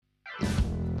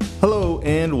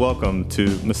and welcome to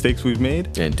Mistakes We've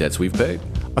Made and Debts We've Paid,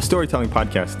 a storytelling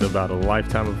podcast about a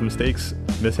lifetime of mistakes,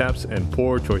 mishaps, and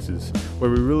poor choices,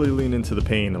 where we really lean into the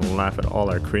pain and laugh at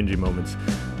all our cringy moments.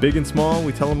 Big and small,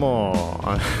 we tell them all.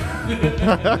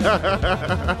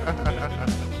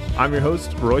 I'm your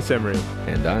host, Royce Emery.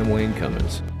 And I'm Wayne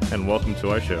Cummins. And welcome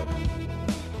to our show.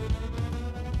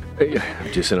 Hey,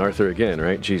 Jason Arthur again,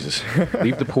 right? Jesus.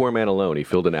 Leave the poor man alone. He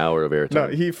filled an hour of airtime. No,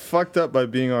 he fucked up by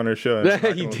being on our show.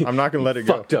 I'm not going to let it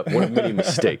go. Fucked up. One of many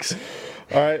mistakes.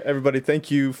 All right, everybody, thank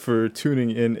you for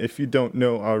tuning in. If you don't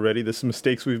know already, this is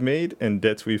Mistakes We've Made and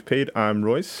Debts We've Paid. I'm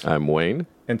Royce. I'm Wayne.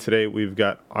 And today we've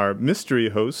got our mystery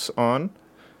hosts on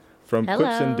from Hello.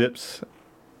 Quips and Dips.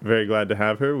 Very glad to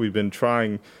have her. We've been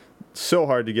trying so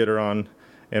hard to get her on,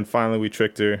 and finally we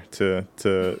tricked her to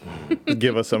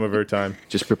give us some of her time.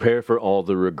 Just prepare for all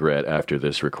the regret after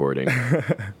this recording.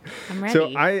 I'm ready.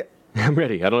 So I'm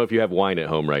ready. I don't know if you have wine at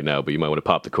home right now, but you might want to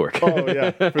pop the cork. Oh,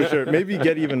 yeah, for sure. Maybe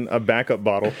get even a backup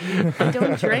bottle. I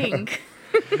don't drink.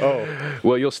 Oh.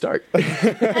 Well, you'll start.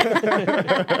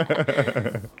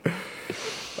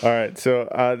 All right, so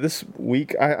this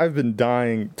week I've been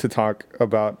dying to talk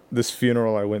about this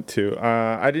funeral I went to.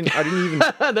 I didn't even.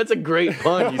 That's a great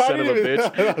pun, you son of a bitch.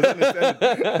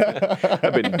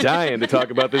 I've been dying to talk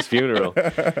about this funeral.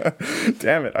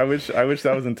 Damn it! I wish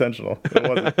that was intentional. It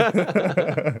wasn't.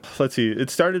 Let's see. It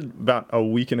started about a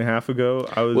week and a half ago.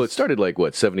 Well, it started like,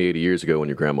 70, 80 years ago when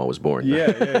your grandma was born.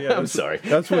 Yeah. I'm sorry.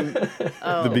 That's when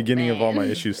the beginning of all my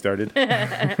issues started.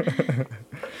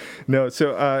 No,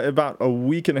 so about a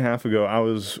week and a half ago, I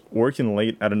was working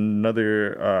late at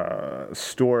another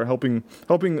store, helping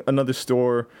another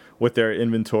store with their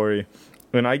inventory,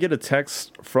 and I get a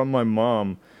text from my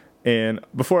mom. And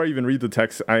before I even read the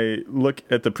text, I look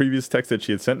at the previous text that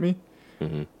she had sent me.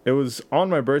 Mm-hmm. It was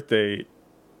on my birthday,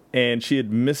 and she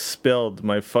had misspelled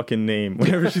my fucking name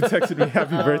whenever she texted me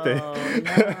happy birthday. No.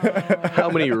 How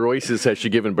many Royces has she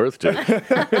given birth to?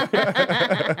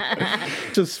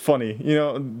 Just funny. You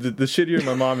know, the shittier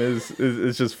my mom is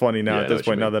just funny now at this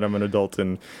point, now that I'm an adult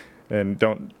and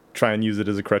don't try and use it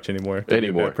as a crutch anymore. To be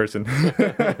a bad person.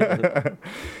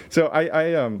 So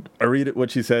I read it,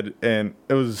 what she said, and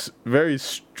it was very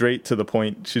straight to the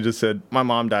point. She just said, "My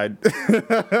mom died."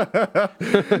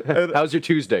 How's your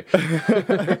Tuesday?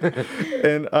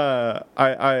 And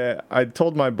I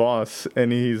told my boss,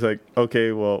 and he's like,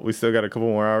 "Okay, well, we still got a couple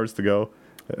more hours to go."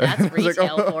 That's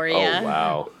retail for you. Oh,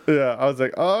 wow. Yeah, I was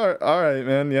like, all right,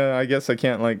 man. Yeah, I guess I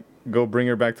can't go bring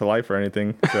her back to life or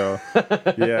anything. So,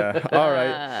 yeah, all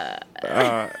right.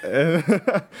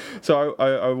 So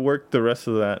I worked the rest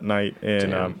of that night,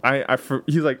 and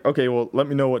he's like, okay, well, let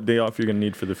me know what day off you're gonna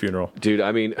need for the funeral. Dude,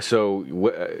 I mean, so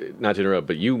not to interrupt,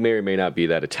 but you may or may not be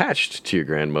that attached to your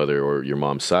grandmother or your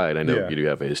mom's side. I know you do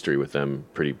have a history with them,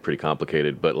 pretty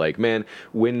complicated. But man,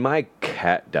 when my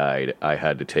cat died, I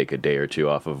had to take a day or two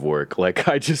off of work.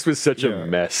 I just was such a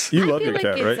mess. You love your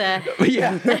cat, right?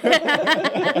 Yeah.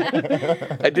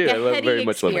 I do. I very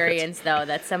much love my cats. Experience, though,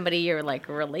 that somebody you're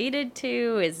related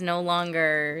to is no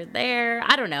longer there.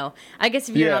 I don't know. I guess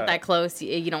if you're not that close,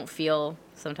 you don't feel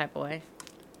some type of way.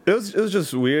 It was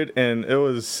just weird, and it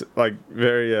was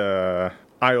very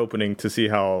eye opening to see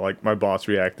how my boss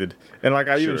reacted, and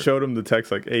I even showed him the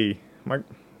text hey,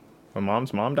 my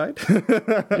mom's mom died.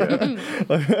 And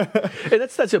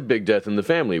that's a big death in the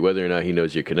family, whether or not he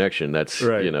knows your connection. That's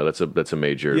right. That's a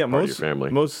major part of your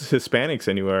family. Most Hispanics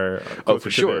anywhere. Oh,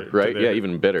 for sure, right? Yeah,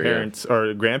 even better. Parents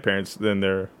or grandparents than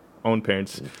their own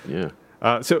parents. Yeah.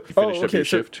 So you finished up your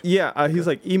shift? Yeah, he's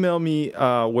like, email me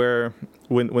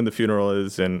when the funeral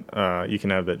is, and you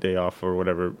can have that day off or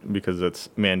whatever because that's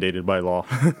mandated by law.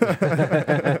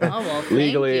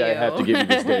 Legally, I have to give you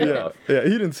this day off. Yeah, he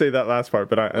didn't say that last part,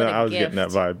 but I was getting that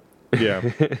vibe. Yeah.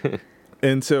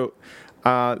 And so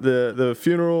the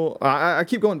funeral, I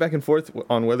keep going back and forth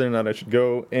on whether or not I should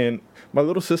go. And my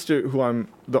little sister, who I'm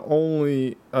the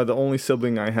only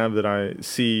sibling I have that I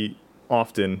see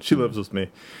often, she lives with me.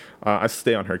 I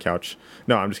stay on her couch.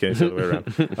 No, I'm just kidding. It's the other way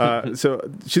around. So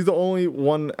she's the only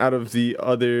one out of the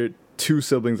other two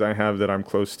siblings I have that I'm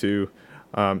close to.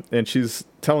 And she's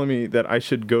telling me that I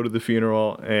should go to the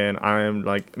funeral. And I am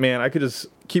like, man, I could just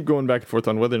keep going back and forth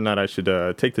on whether or not I should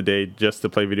take the day just to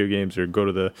play video games or go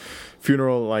to the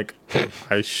funeral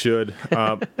I should.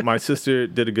 My sister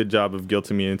did a good job of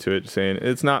guilting me into it, saying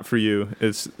it's not for you.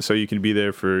 It's so you can be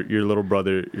there for your little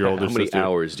brother, your older sister. How many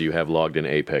hours do you have logged in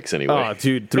Apex anyway? Oh,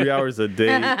 dude, 3 hours a day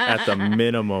at the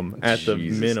minimum. The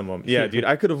minimum. Yeah, dude,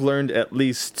 I could have learned at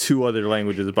least 2 other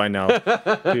languages by now.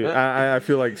 Dude, I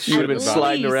feel like she would have been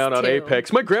sliding around on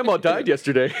Apex. My grandma died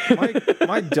yesterday.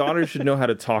 My daughter should know how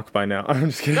to talk by now. I'm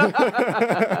just kidding.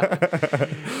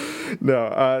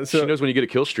 No, so she knows when you get a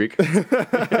kill streak.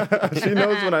 she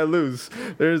knows when I lose.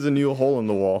 There's a new hole in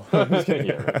the wall.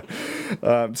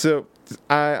 So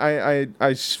I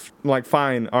like,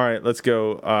 fine, all right, let's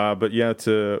go. But you have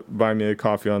to buy me a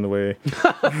coffee on the way.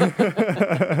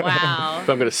 Wow. If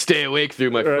I'm gonna stay awake through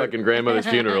my fucking grandmother's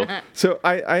funeral. So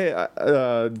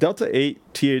Delta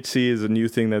 8 THC is a new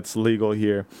thing that's legal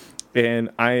here,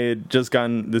 and I had just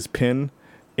gotten this pin,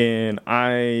 and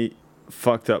I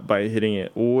fucked up by hitting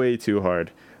it way too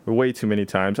hard, way too many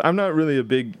times. I'm not really a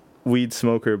big weed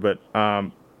smoker, but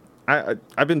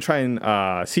I've been trying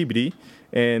CBD,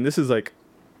 and this is like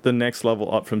the next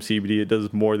level up from CBD. It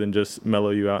does more than just mellow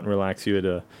you out and relax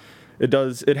you.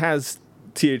 It has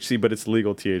THC, but it's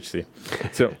legal THC.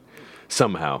 So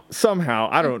somehow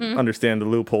I don't understand the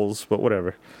loopholes, but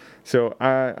whatever. So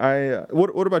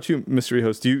what about you, mystery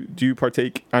host? Do you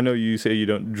partake? I know you say you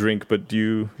don't drink, but do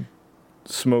you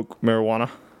smoke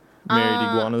marijuana? Married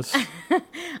iguanas?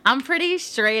 I'm pretty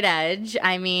straight edge.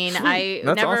 I mean, I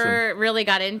never really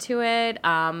got into it,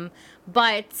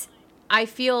 but I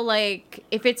feel like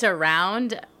if it's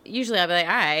around, usually I'll be like,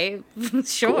 all right,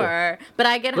 sure. Cool. But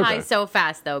I get high so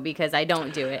fast, though, because I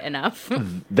don't do it enough.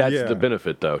 That's the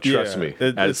benefit, though. Trust me.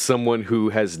 As someone who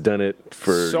has done it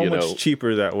for, so much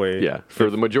cheaper that way. Yeah. For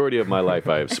the majority of my life,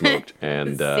 I have smoked.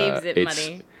 And saves it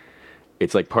money.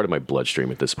 It's like part of my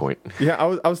bloodstream at this point. Yeah,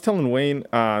 I was telling Wayne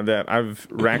that I've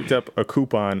racked up a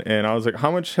coupon, and I was like, how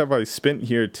much have I spent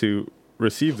here to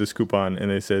receive this coupon?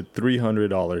 And they said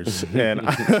 $300, and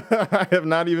I have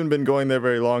not even been going there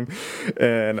very long,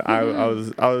 and I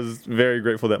was very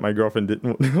grateful that my girlfriend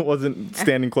wasn't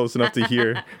standing close enough to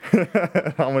hear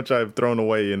how much I've thrown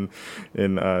away in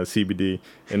CBD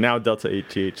and now Delta 8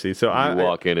 THC. So I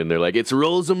walk in and they're like, "It's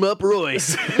rolls 'em up,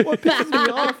 Royce." What pisses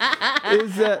me off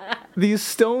is that these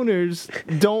stoners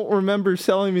don't remember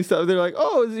selling me stuff. They're like,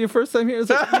 "Oh, is it your first time here?" It's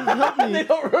like, help me. They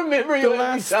don't remember you the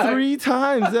last 3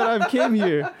 times that I've came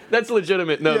here. That's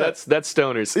legitimate. No, that's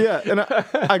stoners. Yeah, and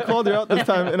I called her out this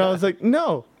time, and I was like,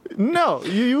 no,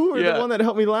 you were the one that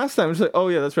helped me last time. She's like, oh,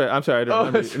 yeah, that's right. I'm sorry, I don't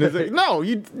remember. And it's like, no,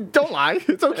 you don't lie.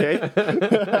 It's okay.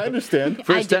 I understand.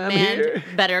 I demand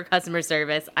better customer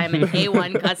service. I'm an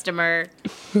A1 customer.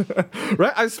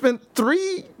 Right? I spent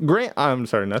 $3,000. I'm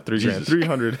sorry, not $3,000.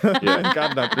 300. Yeah.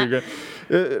 God, not $3,000.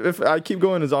 If I keep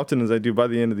going as often as I do, by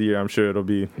the end of the year, I'm sure it'll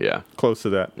be close to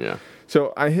that. Yeah.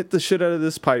 So I hit the shit out of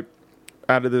this pipe,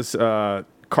 out of this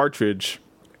cartridge,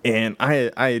 and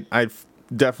I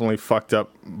definitely fucked up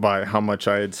by how much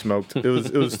I had smoked. It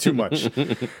was too much.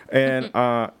 And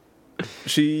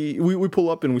we pull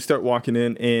up and we start walking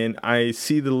in, and I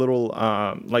see the little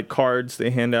like cards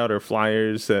they hand out or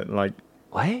flyers that like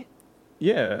what?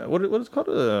 Yeah, what is it called?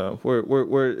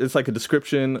 Where it's like a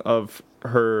description of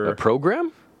her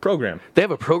program. They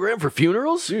have a program for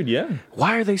funerals? Dude, yeah.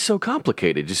 Why are they so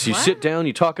complicated? Just you sit down,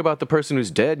 you talk about the person who's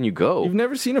dead, and you go. You've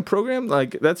never seen a program?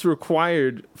 Like, that's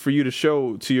required for you to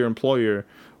show to your employer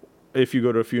if you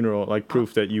go to a funeral, like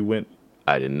proof that you went.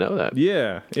 I didn't know that.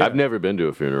 Yeah. I've never been to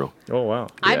a funeral. Oh, wow.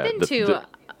 I've been to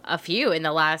a few in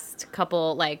the last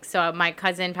couple, like, so my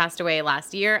cousin passed away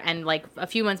last year, and like a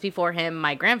few months before him,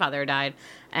 my grandfather died.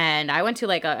 And I went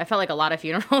to I felt like a lot of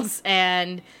funerals,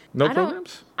 and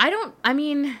programs? I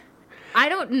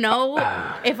don't know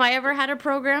if I ever had a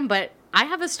program, but I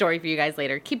have a story for you guys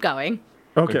later. Keep going.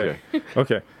 Okay.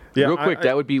 Yeah, real quick,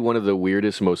 that would be one of the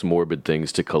weirdest, most morbid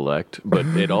things to collect, but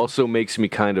it also makes me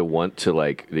kind of want to,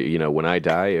 like, you know, when I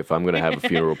die, if I'm going to have a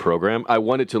funeral program, I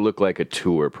want it to look like a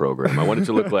tour program. I want it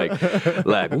to look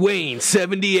like Wayne,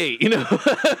 78, you know?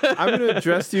 I'm going to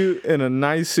dress you in a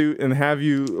nice suit and have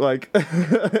you, like,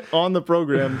 on the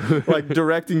program, like,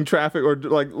 directing traffic, or,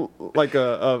 like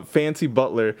a fancy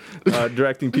butler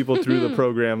directing people through the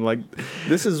program. Like,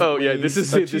 this is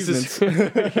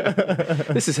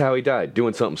this is how he died,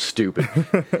 doing something stupid.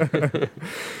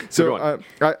 So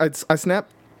I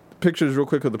snapped pictures real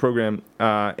quick of the program,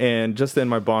 and just then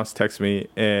my boss texts me,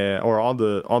 or all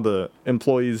the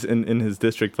employees in his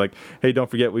district, like, hey, don't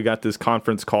forget we got this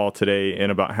conference call today in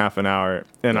about half an hour.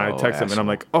 And I text him and I'm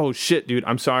like, oh shit, dude,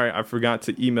 I'm sorry, I forgot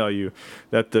to email you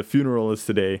that the funeral is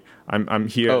today. I'm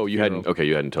here. Oh, you hadn't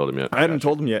told him yet. I hadn't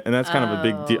told him yet, and that's kind of a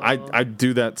big deal. I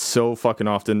do that so fucking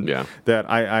often that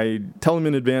I tell him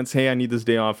in advance, hey, I need this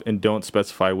day off, and don't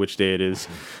specify which day it is.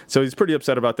 So he's pretty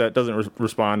upset about that, doesn't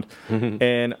respond.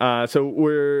 And so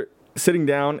we're sitting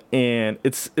down, and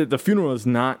the funeral is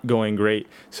not going great.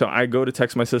 So I go to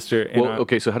text my sister.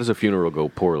 And so how does a funeral go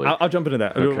poorly? I'll jump into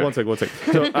that. Okay. One sec.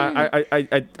 So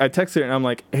I text her, and I'm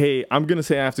like, hey, I'm going to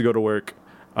say I have to go to work.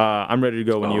 I'm ready to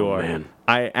go when you are. Man.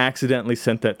 I accidentally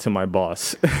sent that to my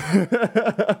boss.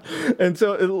 And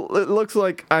so it looks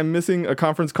like I'm missing a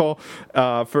conference call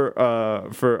for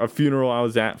a funeral I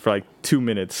was at for like 2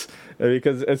 minutes.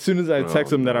 Because as soon as I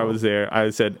texted him that I was there,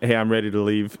 I said, hey, I'm ready to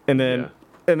leave. And then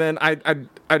I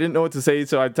didn't know what to say,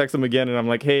 so I text him again, and I'm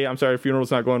like, hey, I'm sorry,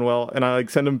 funeral's not going well. And I like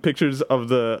send him pictures of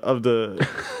the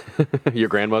Your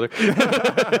grandmother?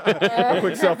 A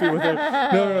quick selfie with her.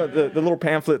 No, the little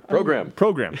pamphlet. Program.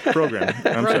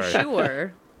 I'm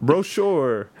sorry.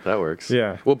 Brochure. That works.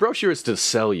 Yeah. Well, brochure is to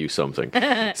sell you something.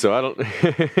 So I don't...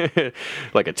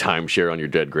 like a timeshare on your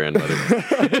dead grandmother.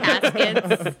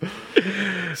 Caskets.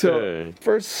 So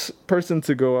first person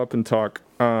to go up and talk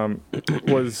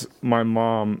was my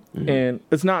mom. And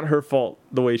it's not her fault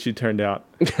the way she turned out.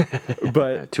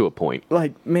 But to a point.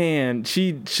 Like, man,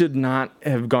 she should not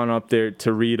have gone up there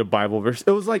to read a Bible verse.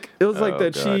 It was like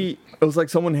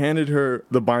someone handed her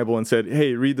the Bible and said,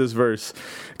 hey, read this verse.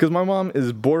 Because my mom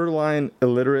is borderline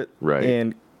illiterate. Right.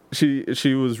 And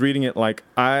she was reading it like,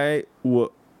 I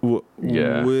will, while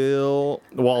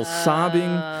sobbing.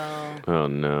 Oh,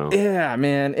 no. Yeah,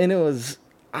 man. And it was,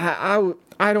 I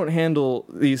don't handle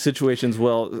these situations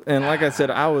well. And like I said,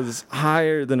 I was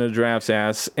higher than a giraffe's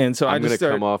ass. And so I'm going to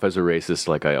come off as a racist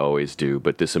like I always do,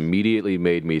 but this immediately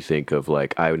made me think of,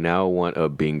 like, I now want a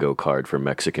bingo card for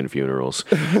Mexican funerals.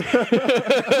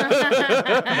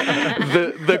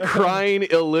 the crying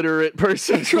illiterate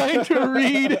person trying to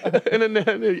read an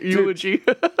eulogy.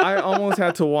 I almost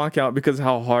had to walk out because of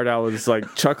how hard I was,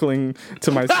 like, chuckling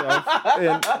to myself.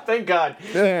 And, Thank God.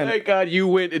 Man. Thank God you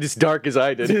went as dark as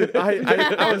I did. Dude,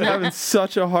 I was having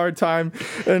such a hard time,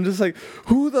 and just like,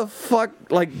 who the fuck,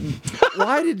 like,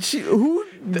 why did she, who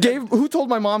told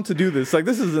my mom to do this? Like,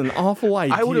 this is an awful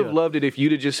idea. I would have loved it if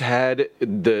you'd have just had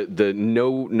the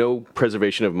no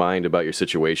preservation of mind about your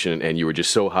situation, and you were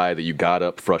just so high that you got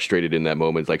up frustrated in that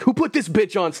moment. It's like, who put this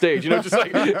bitch on stage? You know, just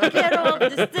like, get off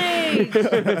the stage.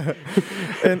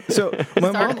 And so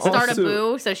my mom start also, a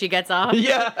boo so she gets off.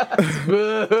 yeah.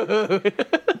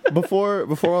 Before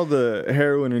all the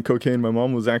heroin and cocaine, my mom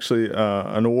was actually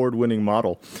an award-winning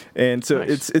model, and so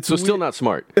Nice. it's so still not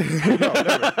smart. No,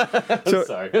 never. So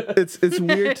Sorry. it's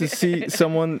weird to see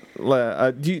someone.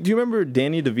 Do you remember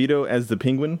Danny DeVito as the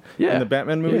Penguin in the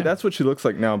Batman movie? Yeah. That's what she looks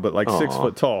like now, but like 6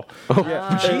 foot tall. Oh,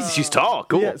 yeah. Jeez, she's tall.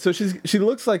 Cool. Yeah, so she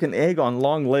looks like an egg on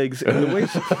long legs, and the way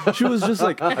she was just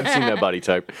like, I've seen that body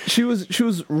type. she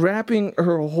was wrapping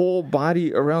her whole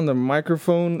body around the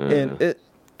microphone, and it.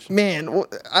 Man,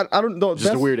 I don't know.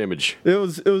 Just a weird image. It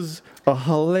was a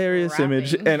hilarious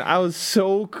image, and I was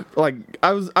so like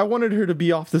I wanted her to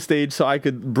be off the stage so I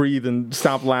could breathe and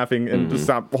stop laughing and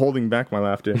stop holding back my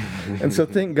laughter. And so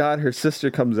thank God her sister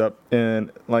comes up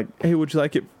and like, hey, would you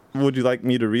like it? Would you like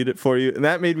me to read it for you? And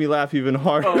that made me laugh even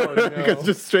harder. Oh, no. Because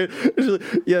just straight, she's like,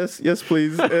 yes,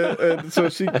 please. And so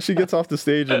she gets off the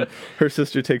stage, and her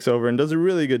sister takes over and does a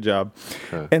really good job.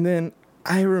 And then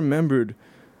I remembered.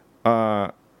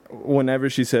 Whenever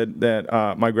she said that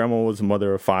my grandma was a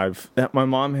mother of 5, that my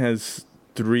mom has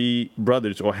 3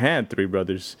 brothers, or had 3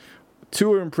 brothers.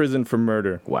 2 are in prison for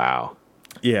murder. Wow.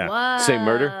 Yeah. Whoa. Same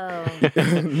murder?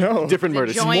 No. Different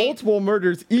murders. joint. Multiple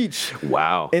murders each.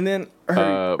 Wow. And then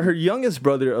her youngest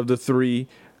brother of the 3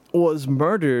 was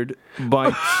murdered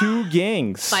by 2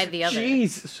 gangs. By the other.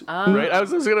 Jesus. Right? I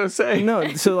was just going to say.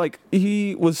 No, so like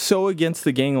he was so against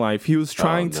the gang life. He was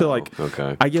trying to like,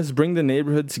 I guess, bring the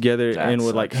neighborhood together and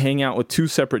would like hang out with 2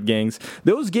 separate gangs.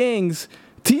 Those gangs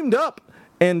teamed up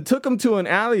and took him to an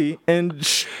alley and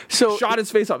shot his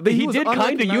face off. He did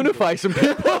kind of unify some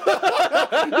people.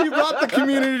 He brought the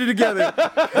community together.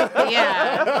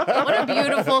 Yeah. What a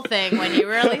beautiful thing when you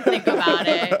really think about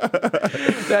it.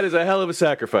 That is a hell of a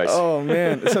sacrifice. Oh,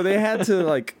 man. So they had to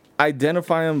like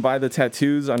identify him by the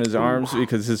tattoos on his arms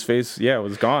because his face,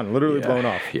 was gone, literally blown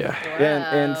off. Yeah.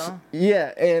 And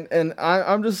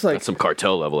I'm just like, That's some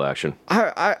cartel level action.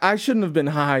 I shouldn't have been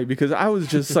high because I was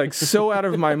just like so out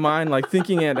of my mind, like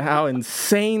thinking at how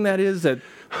insane that is that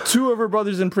 2 of her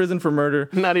brothers in prison for murder.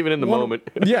 Not even in the moment.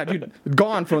 Yeah, dude,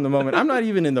 gone from the moment. I'm not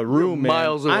even in the room, man.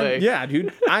 Miles away.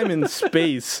 Dude, I'm in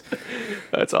space.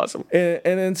 That's awesome.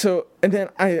 And then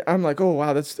I'm like, oh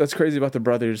wow, that's crazy about the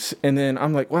brothers. And then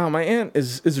I'm like, wow, my aunt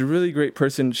is a really great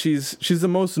person. She's the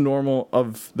most normal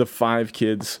of the 5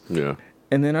 kids. Yeah.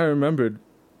 And then I remembered,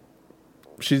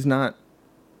 she's not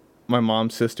my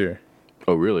mom's sister.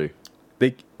 Oh really?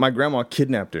 My grandma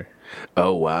kidnapped her.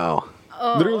 Oh wow.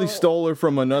 Literally stole her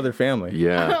from another family.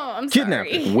 Yeah. I'm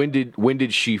kidnapping. sorry. When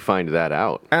did she find that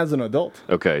out? As an adult.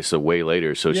 Okay, so way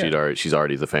later. So she's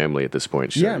already the family at this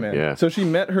point. Yeah, man. Yeah. So she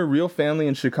met her real family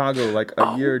in Chicago like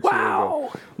a year or two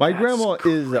ago. My grandma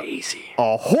is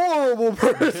a horrible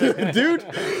person, dude.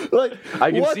 Like,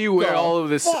 I can see where all of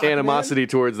this animosity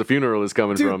towards the funeral is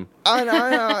coming from.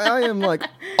 I am like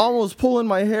almost pulling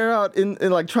my hair out in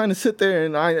like trying to sit there,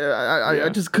 and I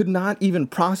just could not even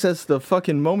process the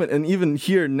fucking moment. And even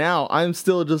here now, I'm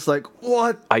still just like,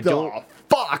 what the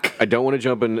fuck? I don't want to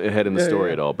jump ahead in the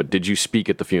story at all, but did you speak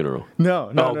at the funeral?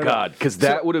 No. God, because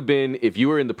that would have been, if you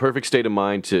were in the perfect state of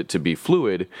mind to be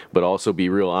fluid, but also be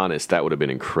real honest, that would have been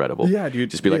incredible. Yeah, dude.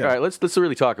 Just be like, all right, let's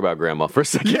really talk about Grandma for a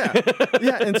second.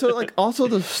 Yeah, and so like also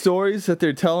the stories that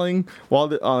they're telling while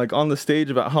like on the stage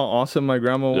about how awesome my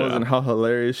grandma was and how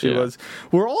hilarious she was,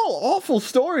 were all awful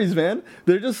stories, man.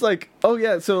 They're just like, oh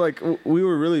yeah, so like we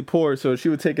were really poor, so she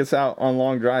would take us out on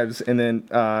long drives, and then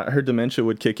her dementia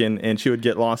would kick in, and she would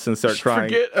get lost and start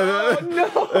crying. Oh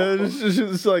no! And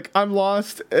she's like, I'm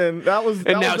lost, and that was.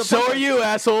 And now so are you,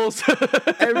 assholes.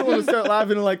 Everyone would start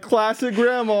laughing like classic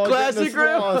grandma. Classic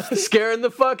grandma, scaring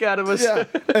the fuck out of us. Yeah.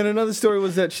 And another story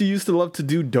was that she used to love to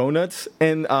do donuts,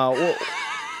 and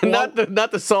not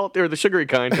the salt or the sugary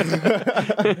kind.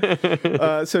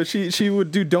 So she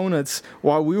would do donuts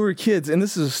while we were kids, and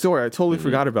this is a story I totally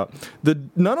forgot about.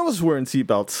 None of us were in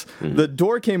seatbelts. The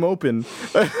door came open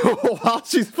while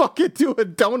she's fucking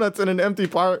doing donuts in an empty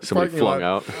parking lot. Somebody flung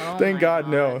out. Thank God,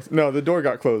 no, the door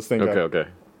got closed. Thank God. Okay.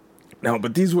 No,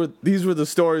 but these were the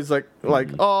stories like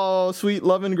oh, sweet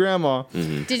loving grandma.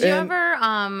 Did you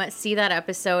ever see that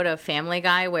episode of Family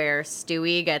Guy where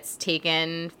Stewie gets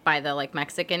taken by the like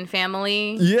Mexican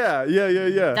family? Yeah.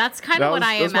 That's kind of what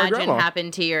I imagine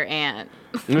happened to your aunt.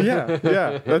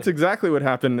 Yeah, that's exactly what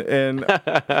happened. And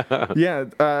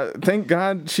thank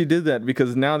God she did that,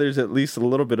 because now there's at least a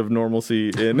little bit of normalcy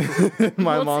in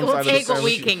my mom's side of the family. We'll take what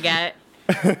we can get.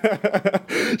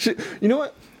 You know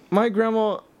what? My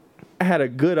grandma had a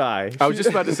good eye. I was just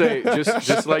about to say,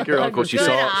 just like your uncle, she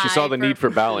saw the need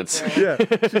for balance. Yeah,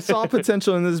 she saw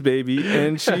potential in this baby,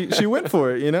 and she went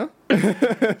for it. You know,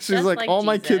 she's like, all Jesus.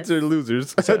 My kids are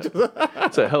losers.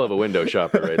 That's a hell of a window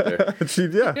shopper right there.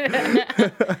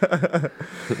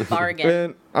 Bargain.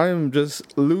 And I am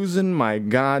just losing my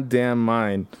goddamn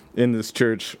mind in this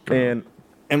church, and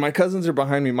my cousins are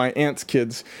behind me. My aunt's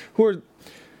kids, who are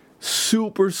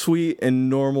super sweet and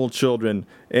normal children,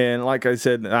 and like I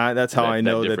said, that's how I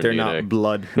know that they're not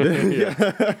blood. Do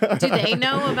they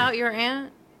know about your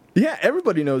aunt? Yeah,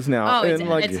 everybody knows now. Oh, it's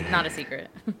not a secret.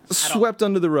 Swept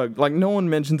under the rug. Like, no one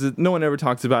mentions it. No one ever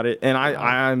talks about it. And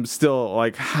I'm still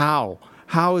like, how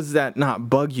does that not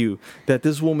bug you that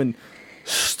this woman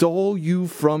stole you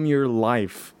from your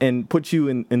life and put you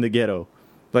in the ghetto?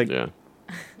 Like,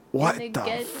 what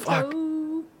the fuck?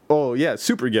 Oh, yeah,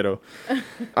 super ghetto.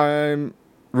 I'm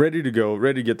ready to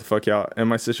get the fuck out. And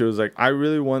my sister was like, I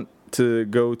really want to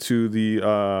go to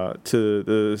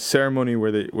the ceremony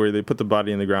where they put the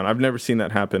body in the ground. I've never seen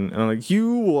that happen. And I'm like,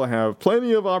 you will have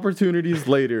plenty of opportunities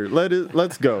later.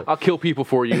 Let's go. I'll kill people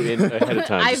for you ahead of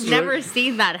time. I've never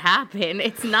seen that happen.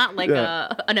 It's not like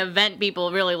an event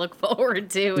people really look forward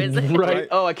to, is it? Right.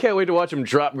 Oh, I can't wait to watch them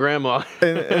drop grandma.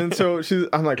 And so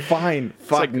I'm like, fine.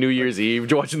 It's like New Year's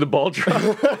Eve watching the ball drop.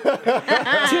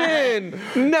 10,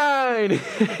 9.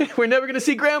 We're never gonna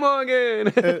see grandma again.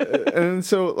 And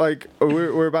so like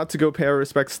we're about to go pay our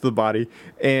respects to the body,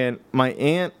 and my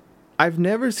aunt, I've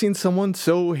never seen someone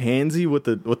so handsy with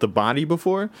the body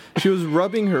before. She was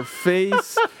rubbing her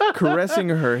face, caressing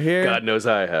her hair. God knows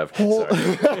I have. Does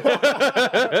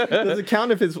it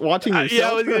count if it's watching yourself? Yeah,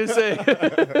 I was gonna say.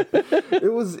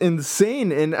 It was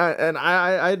insane, and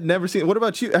I'd never seen. What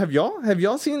about you? Have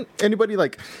y'all seen anybody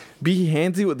like be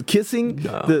handsy with kissing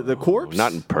the corpse?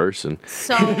 Not in person.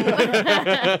 So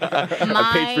I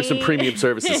paid for some premium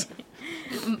services.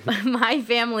 My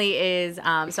family is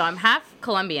so I'm half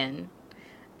Colombian,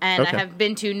 and I have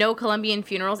been to no Colombian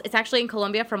funerals. It's actually in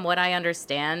Colombia, from what I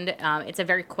understand. It's a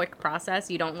very quick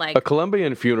process. You don't like a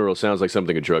Colombian funeral sounds like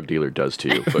something a drug dealer does to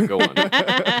you. But go on.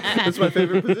 That's my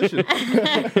favorite position.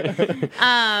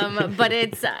 But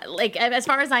it's like, as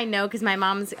far as I know, because my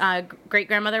mom's great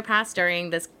grandmother passed during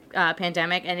this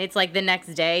pandemic, and it's like the next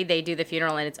day they do the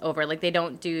funeral and it's over. Like, they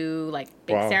don't do like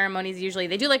big ceremonies usually.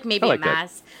 They do like maybe a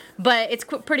mass, but it's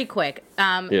pretty quick.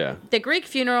 The Greek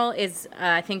funeral is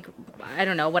I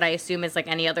don't know, what I assume is like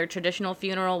any other traditional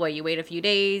funeral, where you wait a few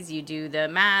days, you do the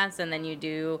mass, and then you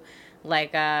do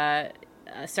like a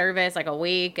service like a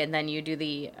week, and then you do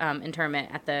the interment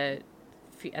at the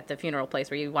funeral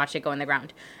place where you watch it go in the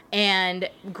ground. And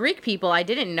Greek people, I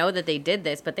didn't know that they did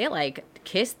this, but they like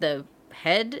kiss the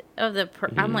head of the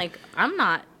I'm like, I'm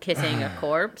not kissing a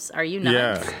corpse. Are you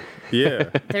nuts? Yeah.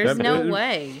 There's no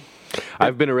way.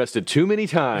 I've been arrested too many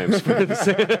times. Fool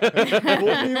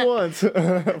me once,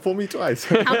 fool me twice.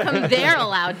 How come they're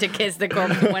allowed to kiss the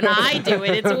corpse when I do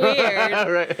it? It's weird.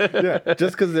 Right. Yeah,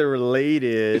 just because they're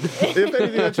related. If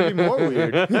anything, that should be more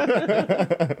weird. Yeah,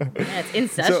 it's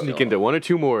incestual. Sneak into one or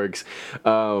two morgues.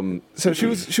 So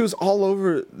she was all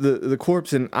over the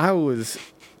corpse, and I was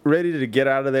ready to get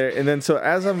out of there. And then so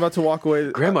as I'm about to walk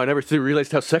away, Grandma, I never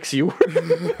realized how sexy you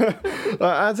were.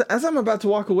 as I'm about to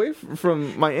walk away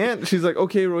from my aunt, she's like,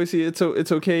 "Okay, Royce, it's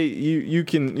okay. You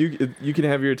can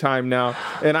have your time now."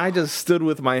 And I just stood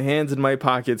with my hands in my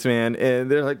pockets, man. And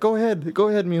they're like, "Go ahead,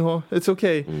 mijo. It's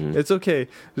okay. It's okay.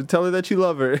 Tell her that you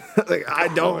love her." Like, I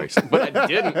don't, but I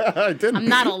didn't. I didn't. I'm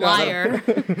not a liar.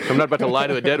 I'm not about to lie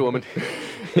to a dead woman.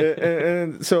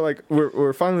 and so like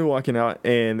we're finally walking out,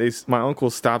 and my uncle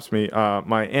stops me.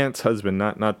 My aunt's husband,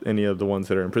 not any of the ones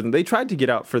that are in prison. They tried to get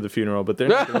out for the funeral, but they're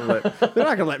not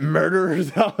gonna let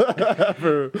murderers out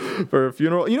for a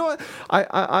funeral. You know what?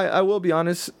 I will be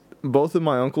honest. Both of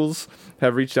my uncles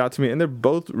have reached out to me, and they're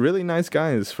both really nice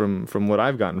guys from what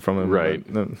I've gotten from them. Right.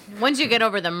 Once you get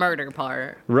over the murder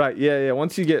part. Right. Yeah.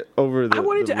 Once you get over the. I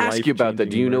wanted to ask you about that.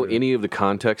 Do you know any of the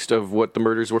context of what the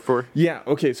murders were for? Yeah.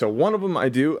 Okay. So one of them I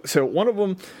do. So one of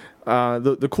them.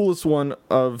 The coolest one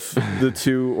of the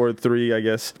two or three, I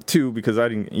guess, two, because I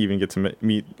didn't even get to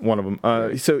meet one of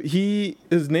them. So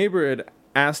his neighbor had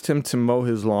asked him to mow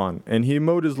his lawn, and he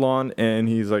mowed his lawn, and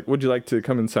he's like, "Would you like to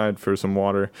come inside for some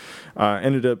water?"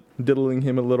 Ended up diddling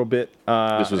him a little bit.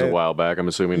 This was a while back, I'm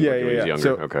assuming. Yeah, when he was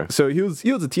younger. So he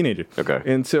was a teenager. Okay.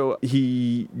 And so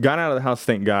he got out of the house,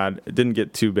 thank God. It didn't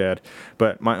get too bad.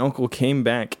 But my uncle came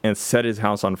back and set his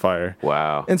house on fire.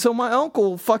 Wow. And so my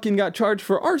uncle fucking got charged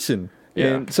for arson. Yeah.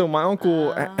 And so my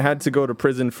uncle had to go to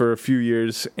prison for a few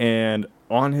years, and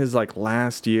on his like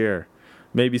last year,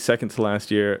 maybe second to last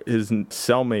year, his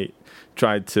cellmate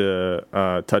tried to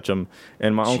touch him,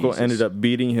 and my uncle ended up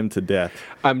beating him to death.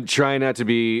 I'm trying not to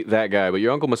be that guy, but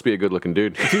your uncle must be a good-looking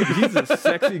dude. Dude, he's a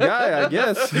sexy guy, I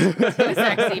guess. Too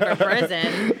sexy for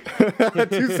prison.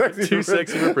 Too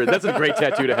sexy for prison. That's a great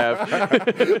tattoo to have.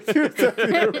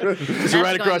 Just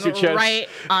right across your chest. Right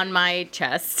on my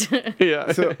chest.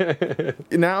 Yeah. So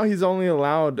now he's only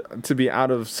allowed to be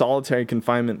out of solitary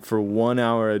confinement for 1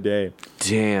 hour a day.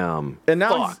 Damn. And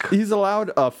now he's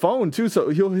allowed a phone too, so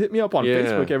he'll hit me up on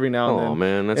Facebook every now and then. Oh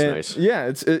man, that's nice. Yeah,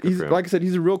 he's like I said,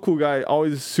 he's a real cool guy.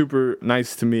 Always super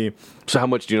nice to me. So how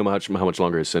much do you know how much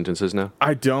longer his sentence is now?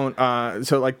 I don't.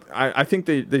 So like I think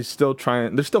they're still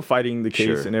trying. They're still fighting the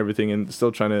case and everything, and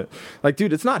still trying to like,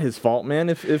 dude, it's not his fault, man.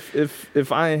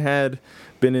 If I had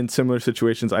been in similar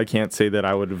situations, I can't say that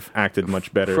I would have acted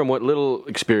much better. From what little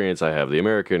experience I have, the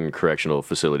American correctional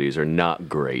facilities are not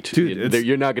great. Dude,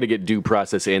 you're not going to get due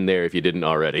process in there if you didn't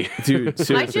already. Dude,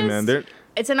 seriously, man.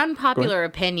 It's an unpopular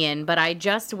opinion, but I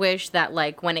just wish that,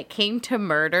 like, when it came to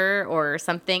murder or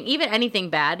something, even anything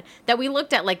bad, that we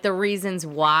looked at, like, the reasons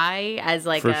why as,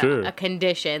 like, a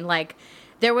condition. Like,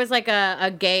 there was, like,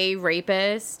 a gay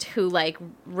rapist who, like,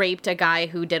 raped a guy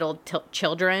who diddled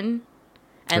children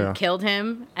and killed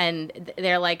him. And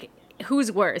they're like,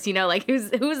 who's worse? You know, like, who's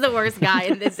the worst guy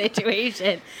in this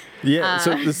situation? Yeah,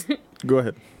 go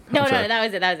ahead. No, that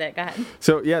was it. Go ahead.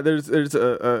 So yeah, there's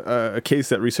a case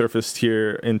that resurfaced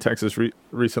here in Texas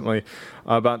recently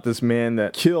about this man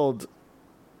that killed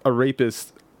a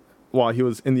rapist while he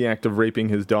was in the act of raping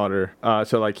his daughter.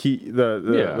 So like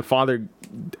the father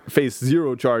faced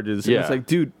 0 charges. And it's like,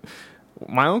 dude,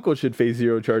 my uncle should face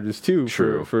 0 charges too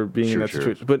for being in that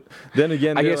situation. But then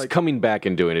again, I guess coming back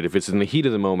and doing it, if it's in the heat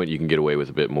of the moment, you can get away with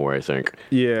a bit more, I think.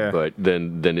 Yeah. But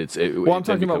then it's. Well, I'm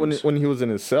talking about when he was in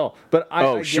his cell. But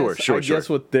I guess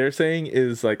what they're saying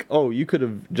is like, oh, you could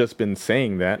have just been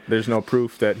saying that. There's no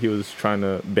proof that he was trying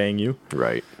to bang you.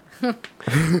 Right. Now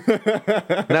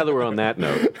that we're on that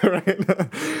note,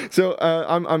 right? So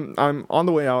I'm on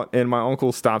the way out, and my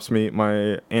uncle stops me,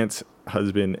 my aunt's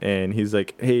husband, and he's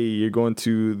like, "Hey, you're going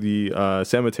to the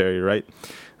cemetery, right?"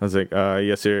 I was like,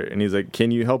 "Yes, sir." And he's like, "Can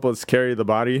you help us carry the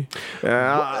body?"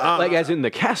 Like as in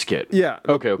the casket? Yeah.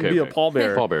 Okay. Be a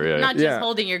pallbearer. Pallbearer, yeah. Not just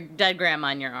holding your dead grandma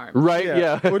on your arm. Right.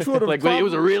 Yeah. Which would have like it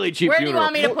was a really cheap. Where funeral. do you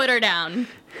want me to put her down?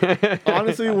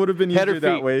 Honestly, it would have been easier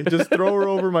that way. Just throw her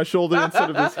over my shoulder instead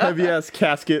of this heavy ass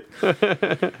casket.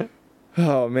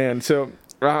 Oh man. So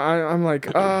I'm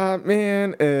like,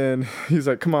 man. And he's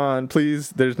like, come on, please.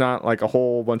 There's not like a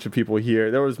whole bunch of people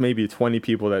here. There was maybe 20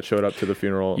 people that showed up to the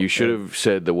funeral. You should have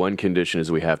said the one condition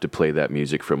is we have to play that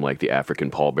music from like the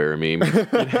African pallbearer meme.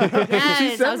 Yes,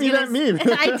 she sent me that meme.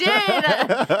 I did.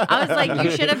 I was like,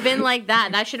 you should have been like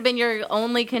that. That should have been your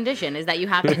only condition, is that you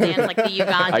have to dance like the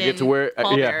Ugandan I get to wear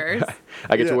pallbearers.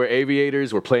 I get to wear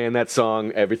aviators. We're playing that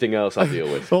song. Everything else I'll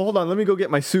deal with. Well, hold on. Let me go get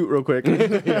my suit real quick. Got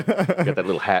that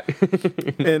little hat.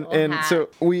 and so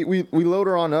we load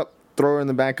her on up, throw her in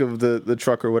the back of the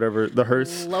truck or whatever, the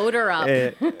hearse. Load her up.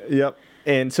 Yep.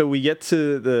 And so we get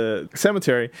to the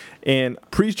cemetery, and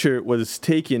preacher was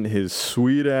taking his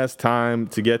sweet ass time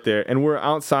to get there, and we're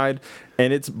outside,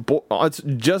 and it's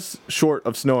just short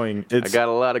of snowing. I got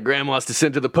a lot of grandmas to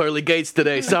send to the pearly gates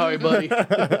today. Sorry, buddy.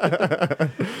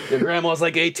 Your grandma's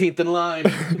like 18th in line.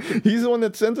 He's the one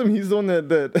that sends them. He's the one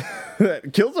that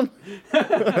kills them.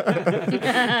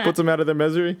 Puts them out of their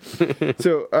misery.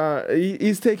 So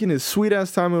he's taking his sweet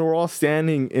ass time, and we're all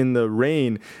standing in the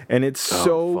rain, and it's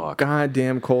so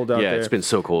goddamn cold out there. Yeah, it's been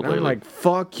so cold lately. I'm like,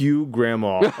 fuck you,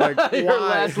 grandma. Like, your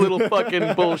last little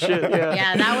fucking bullshit.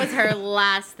 Yeah, that was her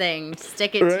last thing.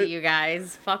 Stick it to you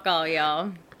guys. Fuck all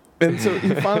y'all. And so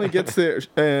he finally gets there,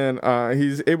 and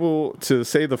he's able to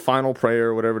say the final prayer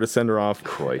or whatever to send her off.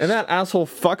 Christ. And that asshole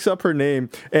fucks up her name.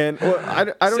 And I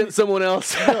don't send someone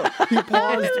else. No, he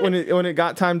paused when it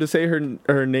got time to say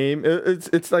her name.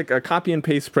 It's like a copy and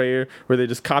paste prayer where they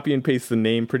just copy and paste the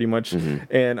name pretty much.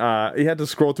 Mm-hmm. And he had to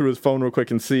scroll through his phone real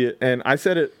quick and see it. And I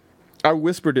said it. I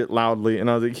whispered it loudly, and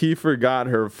I was like, he forgot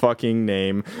her fucking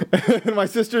name. And my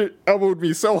sister elbowed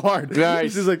me so hard.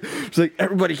 Nice. She's like,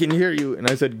 everybody can hear you. And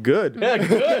I said, good. Yeah,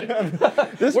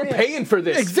 good. We're paying for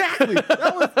this. Exactly.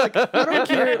 That was like, I don't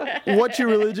care what your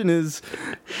religion is.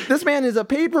 This man is a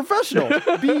paid professional.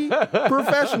 Be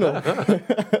professional.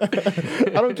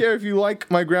 I don't care if you like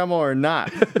my grandma or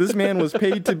not. This man was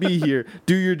paid to be here.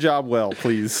 Do your job well,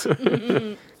 please.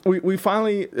 We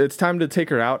finally, it's time to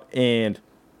take her out, and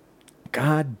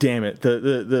God damn it.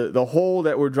 The hole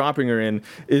that we're dropping her in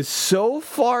is so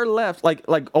far left,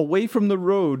 like away from the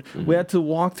road. Mm-hmm. We had to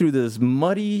walk through this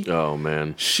muddy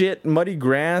muddy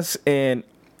grass, and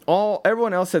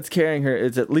everyone else that's carrying her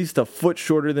is at least a foot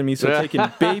shorter than me, so taking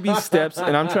baby steps,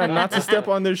 and I'm trying not to step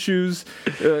on their shoes.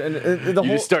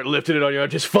 Just start lifting it on your own,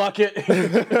 just fuck it.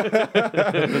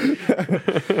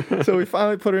 So we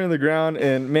finally put her in the ground,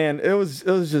 and man, it was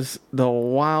just the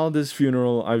wildest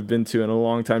funeral I've been to in a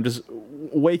long time. Just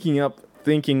waking up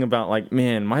thinking about, like,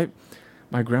 man, my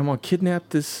grandma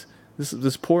kidnapped this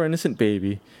poor innocent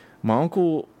baby. My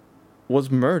uncle was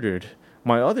murdered.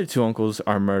 My other two uncles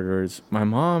are murderers. My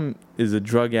mom is a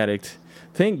drug addict.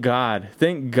 Thank God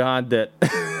that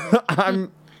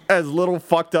I'm as little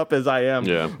fucked up as I am.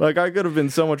 Yeah. Like, I could have been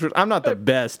so much worse. I'm not the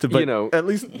best, but at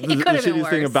least the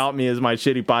shittiest thing about me is my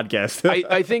shitty podcast.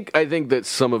 I think that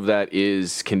some of that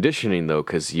is conditioning, though,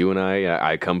 because you and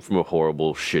I come from a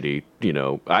horrible, shitty,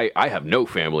 I have no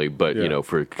family, but,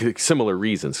 for similar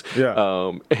reasons.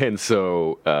 Yeah. And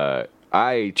so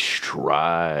I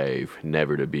strive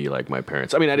never to be like my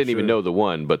parents. I mean, I didn't even know the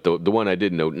one, but the one I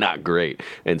did know, not great.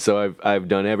 And so I've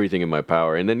done everything in my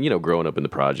power. And then, growing up in the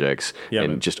projects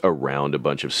just around a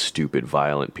bunch of stupid,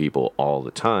 violent people all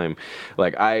the time.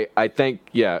 Like, I think,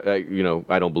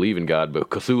 I don't believe in God, but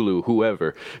Cthulhu,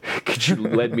 whoever, could you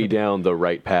lead me down the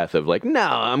right path of like, no,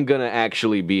 I'm going to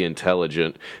actually be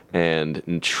intelligent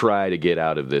and try to get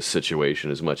out of this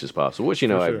situation as much as possible, which,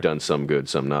 I've done some good,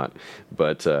 some not.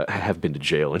 But I have been to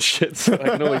jail and shit, so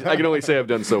I can only say I've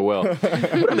done so well.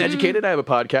 But I'm educated. I have a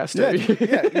podcast.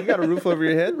 Yeah, you got a roof over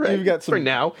your head. Right. You've got some for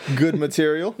now good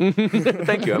material.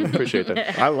 Thank you. I appreciate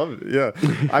that. I love it. Yeah,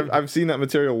 I've seen that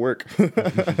material work.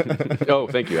 Oh,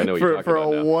 thank you. I know what you're talking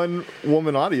about for a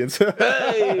one-woman audience.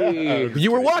 Hey,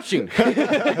 you were watching.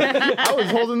 I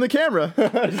was holding the camera.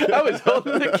 I was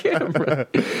holding the camera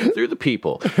through the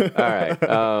people. All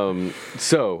right.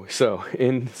 So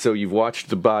you've watched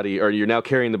the body, or you're now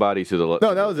carrying the body to the.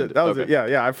 No, that was it. That was it.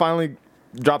 Yeah. I finally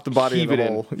dropped the body in the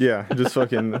hole. Yeah, just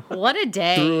fucking. What a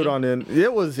day! Threw it on in.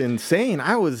 It was insane.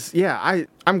 I'm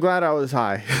glad I was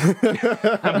high.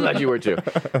 I'm glad you were too.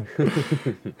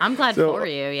 I'm glad for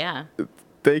you. Yeah.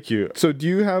 Thank you. So, do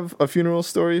you have a funeral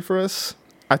story for us?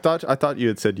 I thought you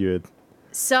had said you had.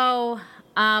 So.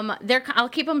 I'll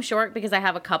keep them short because I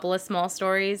have a couple of small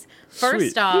stories.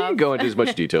 First off, you can go into as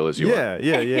much detail as you want.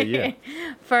 Yeah.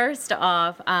 First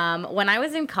off, when I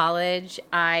was in college,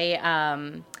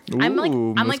 I'm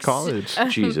like college.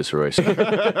 Jesus, Royce. I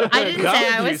didn't say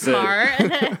I was smart.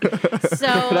 So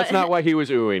that's not why he was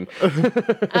oohing.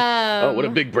 Oh, what a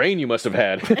big brain you must have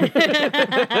had.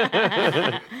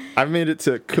 I made it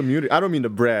to community. I don't mean to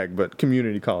brag, but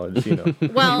community college, you know.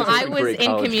 Well, I was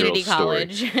in community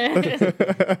college. So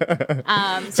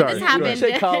Sorry, this happened. When you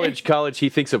say college, he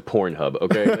thinks of Pornhub,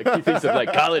 okay? Like, he thinks of,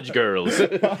 like, college girls.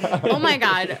 Oh, my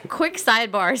God. Quick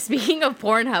sidebar. Speaking of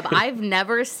Pornhub, I've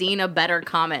never seen a better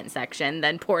comment section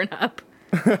than Pornhub.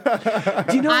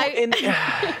 Do you know?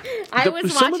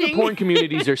 Some of the porn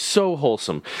communities are so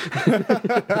wholesome.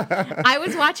 I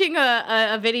was watching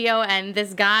a video, and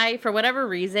this guy, for whatever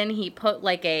reason, he put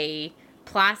like a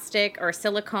plastic or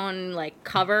silicone like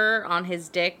cover on his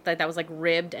dick that was like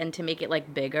ribbed and to make it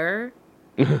like bigger.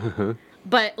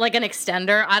 But like an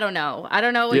extender, I don't know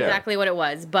exactly what it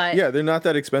was, but yeah, they're not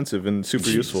that expensive and super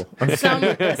useful. Some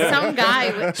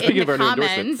guy in the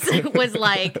comments was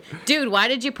like, "Dude, why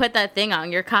did you put that thing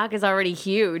on? Your cock is already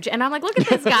huge." And I'm like, "Look at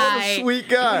this guy! What a sweet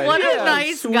guy! What a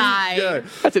nice guy!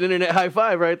 That's an internet high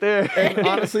five right there." And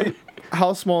honestly,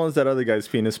 how small is that other guy's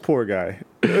penis? Poor guy.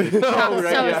 Small.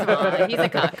 He's a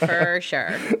cock for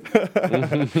sure.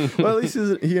 Well, at least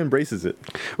he embraces it.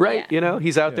 Right, yeah. You know,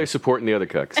 he's out there supporting the other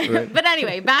cucks. Right? But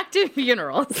anyway, back to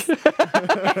funerals.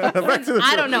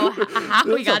 I don't know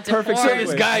how we got to porn. So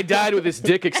this guy died with his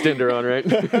dick extender on, right?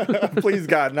 Please,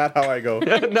 God, not how I go.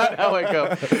 Not how I go.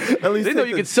 At least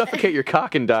you could suffocate your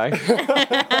cock and die.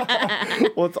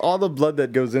 Well, it's all the blood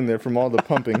that goes in there from all the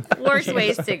pumping. Worst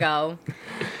ways to go.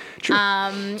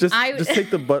 Just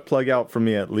take the butt plug out for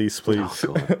me at least, please.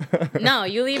 Oh, no,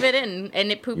 you leave it in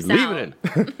and it poops out. Leave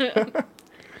it in.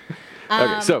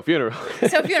 Okay, so funeral.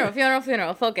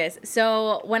 Funeral. Focus.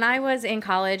 So when I was in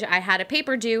college, I had a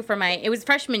paper due for it was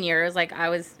freshman year. It was like I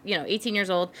was, 18 years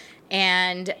old,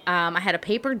 and I had a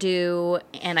paper due,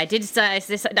 and I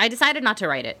decided not to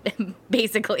write it,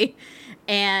 basically,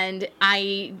 and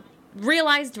I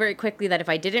realized very quickly that if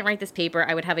I didn't write this paper,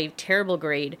 I would have a terrible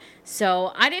grade.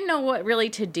 So I didn't know what really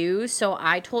to do. So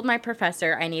I told my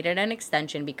professor I needed an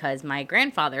extension because my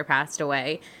grandfather passed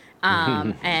away.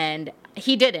 And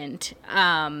he didn't.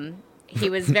 He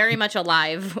was very much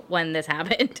alive when this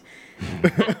happened.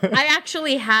 I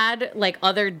actually had like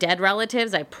other dead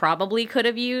relatives I probably could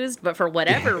have used, but for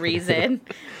whatever reason,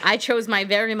 I chose my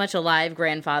very much alive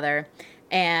grandfather.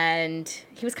 And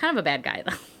he was kind of a bad guy,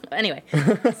 though. Anyway. So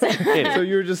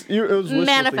it was wishful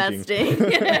manifesting.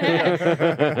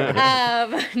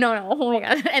 No. Oh, my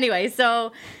God. Anyway,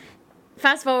 so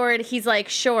fast forward, he's like,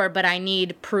 sure, but I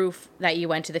need proof that you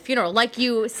went to the funeral. Like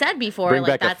you said before. Bring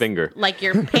like back a finger. Like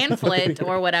your pamphlet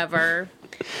or whatever.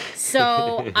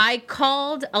 So I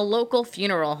called a local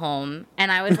funeral home,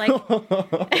 and I was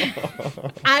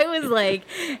like,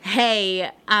 hey,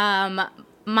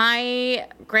 my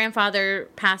grandfather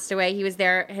passed away. He was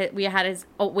there. We had his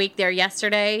wake there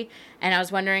yesterday, and I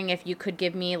was wondering if you could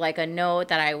give me like a note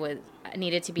that I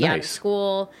needed to be out of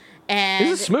school. And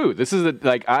this is smooth. This is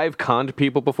I've conned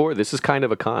people before. This is kind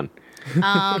of a con.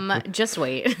 Just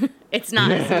wait. It's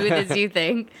not as smooth as you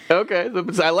think. Okay,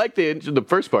 I like the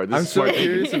first part. I'm so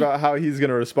curious about how he's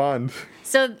gonna respond.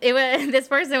 So this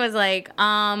person was like,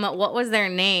 what was their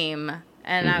name?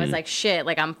 And I was like, shit,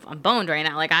 like I'm boned right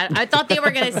now. Like I thought they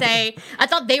were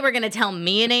gonna tell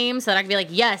me a name so that I could be like,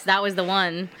 yes, that was the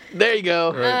one. There you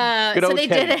go. So they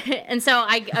did it, and so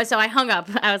I hung up.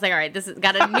 I was like, all right, this has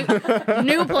got a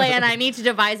new plan. I need to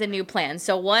devise a new plan.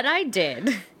 So what I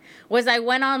did was I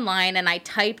went online and I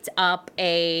typed up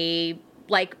a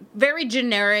like very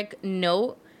generic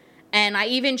note, and I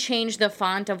even changed the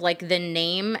font of like the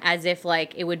name as if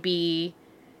like it would be.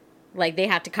 Like, they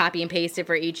have to copy and paste it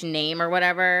for each name or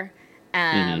whatever.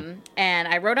 And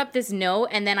I wrote up this note,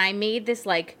 and then I made this,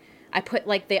 like, I put,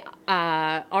 like, the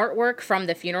artwork from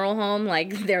the funeral home,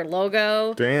 like, their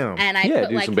logo. Damn. And I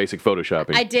put, some basic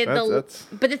photoshopping. I did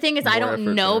but the thing is, I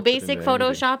don't know basic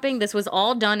photoshopping. This was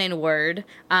all done in Word.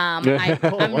 I'm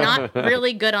not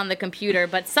really good on the computer,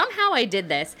 but somehow I did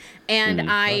this. And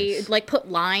I, like,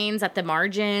 put lines at the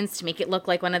margins to make it look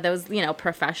like one of those,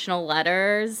 professional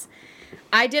letters.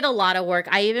 I did a lot of work.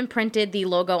 I even printed the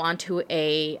logo onto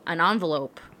an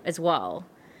envelope as well.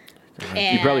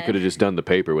 And you probably could have just done the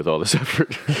paper with all this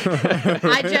effort.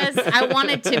 I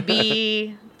wanted to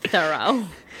be thorough.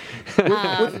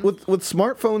 With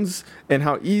smartphones and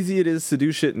how easy it is to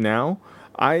do shit now,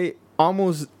 I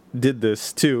almost did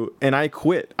this too, and I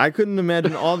quit. I couldn't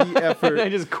imagine all the effort. I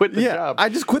just quit the job. I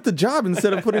just quit the job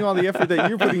instead of putting all the effort that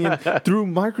you're putting in through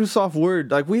Microsoft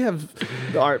Word. Like, we have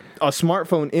a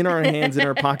smartphone in our hands, in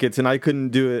our pockets, and I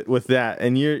couldn't do it with that.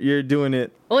 And you're doing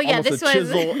it Well, yeah, this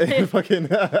was fucking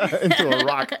into a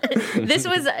rock. This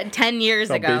was 10 years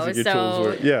ago,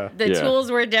 so the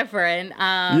tools were different.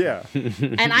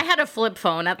 And I had a flip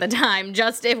phone at the time.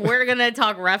 Just if we're gonna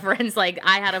talk reference, like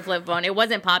I had a flip phone. It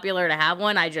wasn't popular to have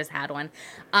one. I just had one.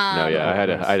 I had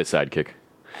a sidekick.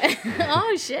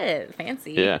 Oh shit,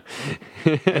 fancy. Yeah.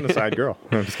 And a side girl.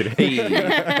 No, I'm just kidding.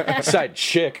 Hey, side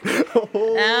chick. Missed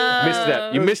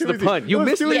that. You missed the pun. You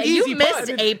missed the easy You missed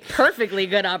a perfectly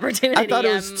good opportunity. I thought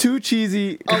it was too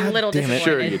cheesy. A little disappointed.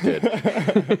 Sure you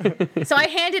did. So I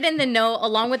handed in the note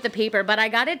along with the paper, but I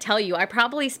gotta tell you, I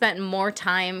probably spent more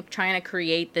time trying to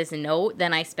create this note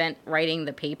than I spent writing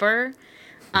the paper.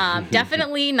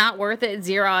 Definitely not worth it.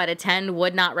 0 out of 10.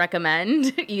 Would not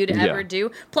recommend you'd ever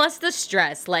do. Plus the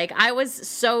stress. Like, I was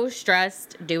so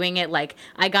stressed doing it. Like,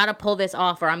 I gotta pull this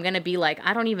off or I'm gonna be like,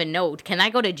 I don't even know. Can I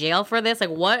go to jail for this? Like,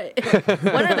 what?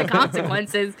 What are the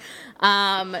consequences?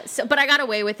 But I got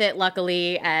away with it,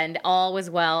 luckily, and all was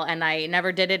well, and I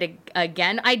never did it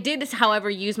again. I did, however,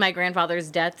 use my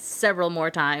grandfather's death several more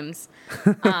times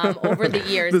over the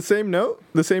years. The same note?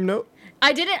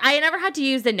 I didn't. I never had to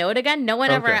use the note again. No one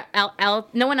ever.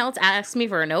 No one else asked me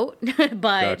for a note,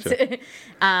 but gotcha.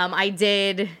 I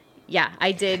did. Yeah,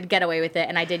 I did get away with it,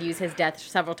 and I did use his death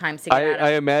several times to get out of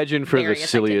I imagine for the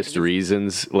silliest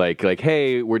reasons, like,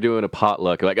 hey, we're doing a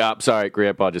potluck. Like, sorry,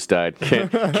 Grandpa just died.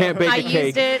 Can't bake a cake. I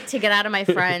used it to get out of my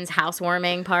friend's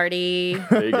housewarming party.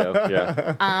 There you go.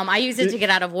 Yeah. I used it to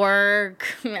get out of work.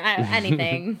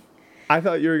 Anything. I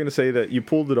thought you were going to say that you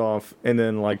pulled it off, and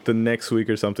then, like, the next week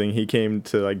or something, he came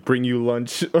to, like, bring you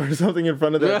lunch or something in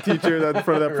front of that teacher, in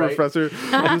front of that professor.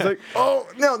 And he was like, oh,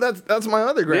 no, that's my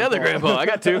other grandpa. The other grandpa. I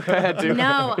had to.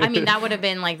 No, I mean, that would have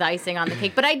been, like, the icing on the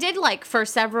cake. But I did, like, for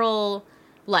several,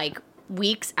 like,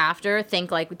 weeks after,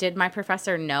 think, like, did my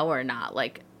professor know or not?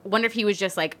 Like, wonder if he was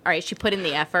just like, all right, she put in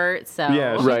the effort, so...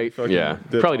 Yeah, right. Yeah,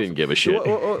 probably didn't give a shit.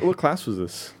 What class was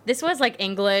this? This was, like,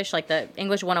 English, like the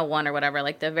English 101 or whatever,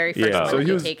 like the very first one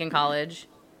you take in college.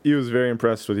 He was very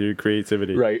impressed with your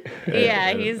creativity. Right.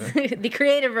 Yeah, he's the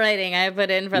creative writing I put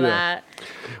in for that.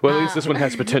 Well, at least this one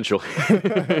has potential.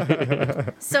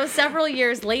 So several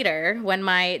years later,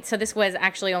 so this was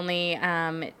actually only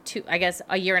a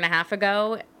year and a half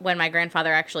ago when my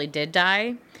grandfather actually did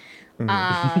die.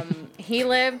 He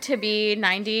lived to be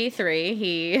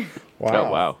 93. Wow.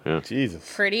 Oh, wow. Yeah.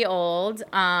 Jesus. Pretty old.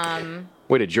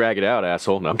 Way to drag it out,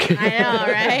 asshole. No, I'm kidding. I know,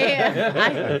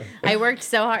 right? I worked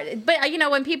so hard. But,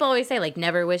 when people always say, like,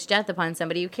 never wish death upon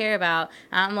somebody you care about,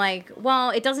 I'm like, well,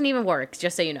 it doesn't even work,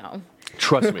 just so you know.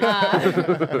 Trust me.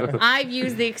 I've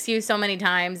used the excuse so many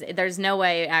times. There's no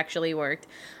way it actually worked.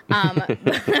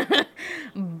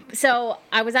 So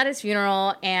I was at his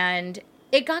funeral, and...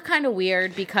 it got kind of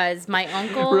weird because my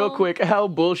uncle... Real quick, how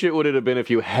bullshit would it have been if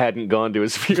you hadn't gone to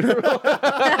his funeral?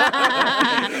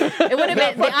 It would have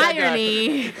been the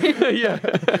irony. Yeah.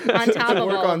 On top of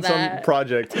work all on of that. some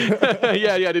project.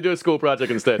 Yeah, to do a school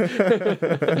project instead.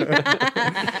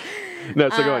 No,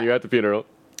 so go on. You're at the funeral.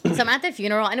 So I'm at the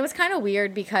funeral, and it was kind of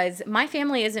weird because my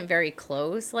family isn't very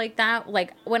close like that.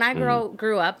 Like, when I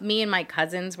grew up, me and my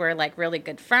cousins were, like, really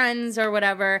good friends or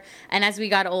whatever. And as we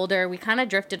got older, we kind of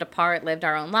drifted apart, lived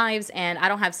our own lives, and I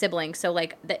don't have siblings. So,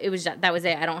 like, that was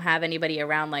it. I don't have anybody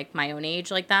around, like, my own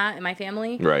age like that in my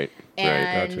family. Right.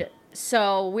 And Gotcha.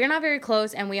 So we're not very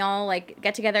close, and we all, like,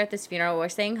 get together at this funeral. We're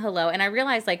saying hello, and I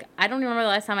realized, like, I don't remember the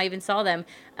last time I even saw them,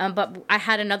 but I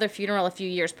had another funeral a few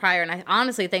years prior, and I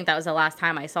honestly think that was the last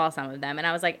time I saw some of them. And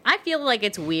I was like, I feel like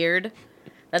it's weird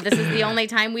that this is the only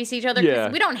time we see each other,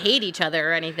 because we don't hate each other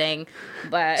or anything.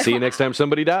 But see you next time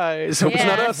somebody dies. Hope it's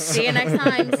not us. See you next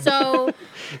time. So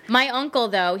my uncle,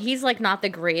 though, he's, like, not the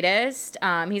greatest.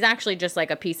 He's actually just,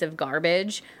 like, a piece of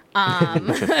garbage.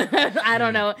 I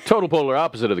don't know. Total polar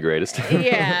opposite of the greatest.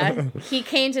 Yeah. He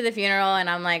came to the funeral, and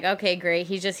I'm like, okay, great.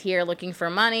 He's just here looking for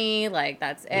money. Like,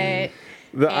 that's it.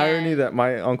 The irony that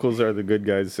my uncles are the good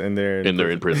guys, and they're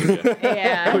in prison.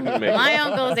 Yeah. My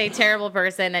uncle is a terrible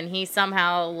person, and he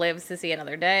somehow lives to see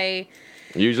another day.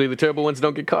 Usually the terrible ones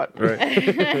don't get caught.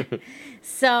 Right.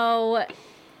 So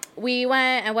we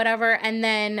went and whatever, and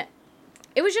then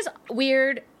it was just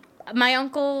weird. My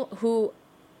uncle, who...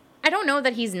 I don't know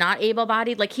that he's not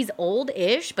able-bodied. Like, he's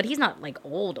old-ish, but he's not, like,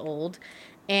 old.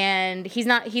 And he's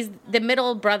the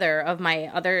middle brother of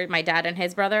my dad and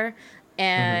his brother.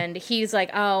 And he's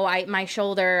like, my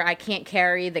shoulder, I can't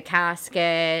carry the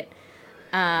casket.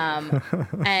 And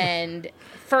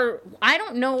I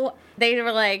don't know, they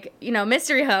were like,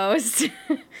 mystery host.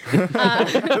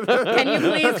 Can you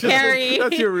please carry?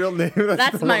 That's your real name.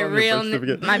 That's my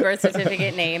birth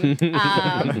certificate name.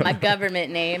 My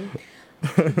government name.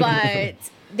 But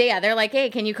they're like, hey,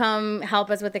 can you come help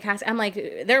us with the casket? I'm like,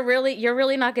 you're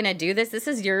really not gonna do this? This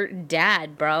is your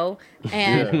dad, bro.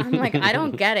 And I'm like, I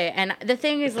don't get it. And the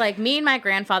thing is, like, me and my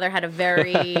grandfather had a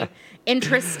very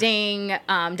interesting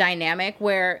dynamic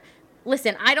where,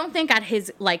 listen, I don't think at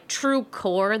his like true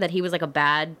core that he was like a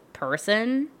bad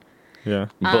person. Yeah.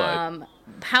 But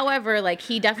however, like,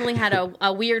 he definitely had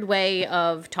a weird way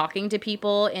of talking to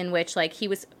people in which, like, he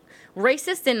was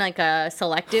racist in like a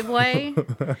selective way.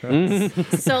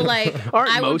 So like,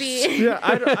 Aren't I would most? be Yeah,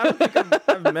 I don't think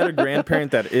I've met a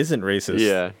grandparent that isn't racist.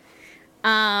 yeah.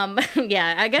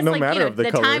 yeah, I guess No like, matter you know, of the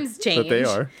the color times change. that they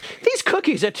are. These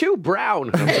cookies are too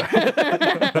brown. Like,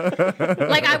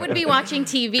 I would be watching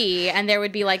TV and there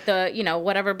would be like the, you know,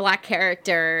 whatever black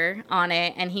character on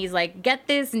it, and he's like, get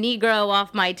this Negro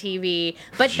off my TV.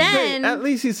 But then At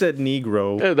least he said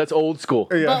Negro. Yeah, that's old school.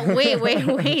 Yeah. But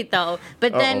wait, though.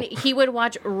 But then he would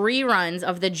watch reruns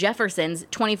of the Jeffersons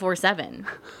 24/7. Is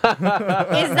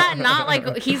that not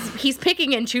like he's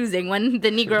picking and choosing when the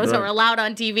Negroes are allowed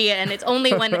on TV, and it's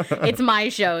only when it's my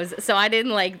shows. So I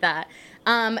didn't like that.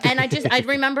 And I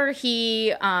remember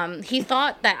he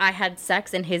thought that I had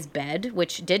sex in his bed,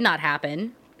 which did not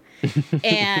happen.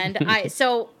 And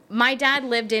my dad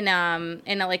lived in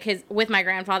like with my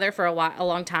grandfather for a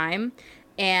long time.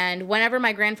 And whenever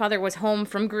my grandfather was home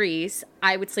from Greece,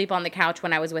 I would sleep on the couch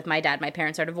when I was with my dad. My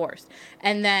parents are divorced.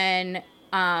 And then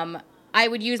I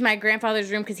would use my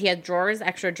grandfather's room because he had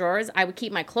extra drawers. I would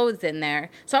keep my clothes in there.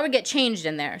 So I would get changed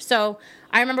in there. So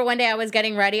I remember one day I was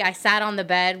getting ready. I sat on the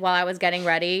bed while I was getting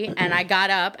ready, and I got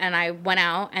up and I went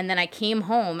out, and then I came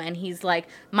home, and he's like,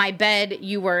 my bed,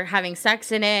 you were having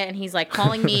sex in it, and he's like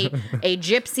calling me a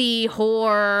gypsy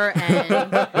whore, and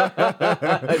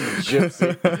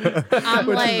Gypsy. I'm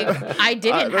like, I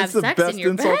didn't have sex in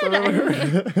your bed.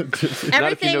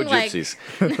 Not if you know like gypsies.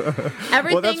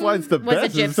 everything. Well, that's why it's the was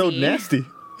best. a gypsy. It's so nasty.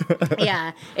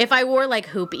 Yeah. If I wore like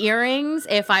hoop earrings,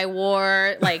 if I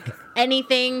wore like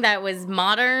anything that was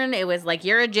modern, it was like,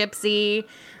 you're a gypsy.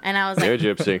 And I was like,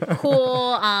 You're a gypsy.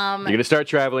 cool. You're gonna start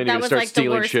traveling. You're That gonna was start like the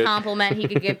stealing worst shit. compliment he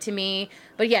could give to me.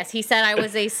 But yes, he said I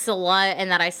was a slut and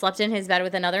that I slept in his bed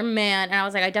with another man. And I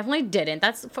was like, I definitely didn't.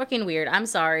 That's fucking weird. I'm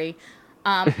sorry.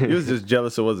 He was just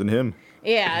jealous it wasn't him.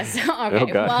 Yeah. So, okay. Oh,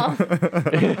 God.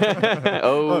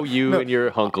 Well, And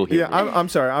your uncle here. Yeah, I'm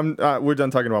sorry. We're done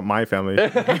talking about my family.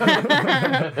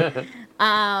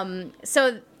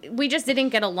 so we just didn't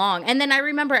get along. And then I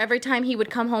remember every time he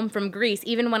would come home from Greece,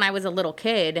 even when I was a little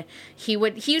kid, he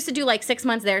used to do like 6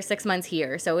 months there, 6 months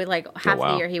here. So like half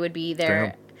the year he would be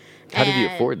there. How did he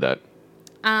afford that?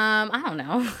 I don't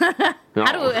know.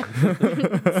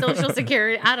 Social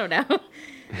Security, I don't know.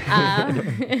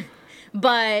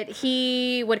 But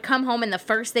he would come home, and the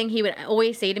first thing he would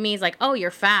always say to me is like, oh, you're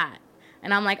fat.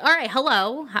 And I'm like, all right,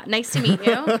 hello, nice to meet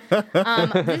you.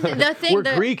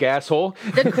 We're Greek, asshole.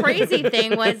 The crazy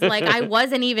thing was, like, I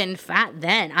wasn't even fat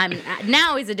then.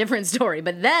 Now is a different story,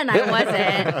 but then I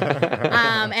wasn't.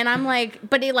 And I'm like,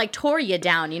 but it like tore you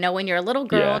down, you know, when you're a little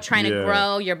girl trying to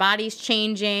grow, your body's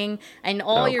changing, and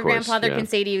all your grandfather can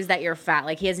say to you is that you're fat.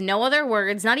 Like, he has no other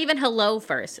words, not even hello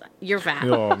first. You're fat.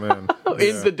 Oh man,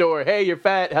 In the door. Hey, you're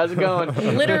fat. How's it going?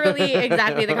 Literally,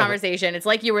 exactly the conversation. It's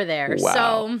like you were there.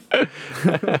 Wow.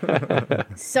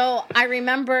 So I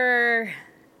remember,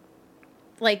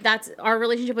 like, our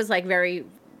relationship was like very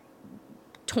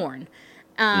torn.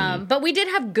 But we did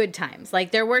have good times.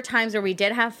 Like, there were times where we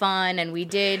did have fun and we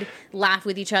did laugh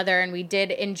with each other and we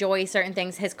did enjoy certain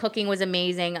things. His cooking was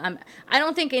amazing. I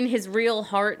don't think in his real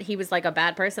heart he was like a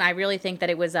bad person. I really think that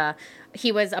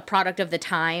he was a product of the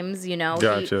times, you know.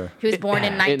 Gotcha. He was born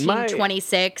in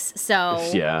 1926, so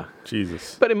Yeah.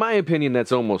 Jesus. But in my opinion,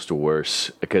 that's almost worse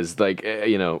because, like,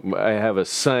 you know, I have a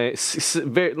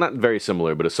not very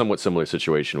similar, but a somewhat similar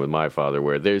situation with my father,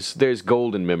 where there's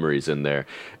golden memories in there,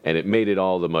 and it made it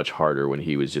all the much harder when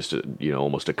he was just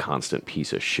almost a constant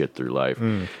piece of shit through life.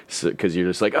 Because you're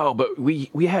just like, oh, but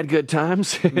we had good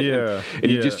times. Yeah.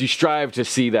 And you strive to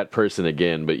see that person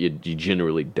again, but you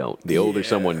generally don't. The older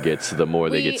someone gets, the more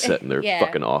they get set in their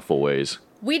fucking awful ways.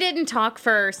 We didn't talk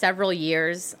for several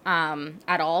years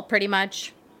at all, pretty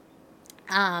much,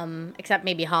 except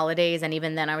maybe holidays, and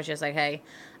even then I was just like, hey.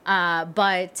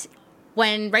 But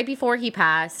right before he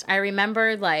passed, I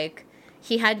remember, like,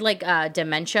 he had, like,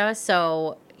 dementia,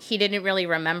 so he didn't really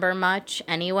remember much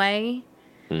anyway.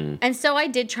 And so I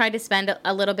did try to spend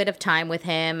a little bit of time with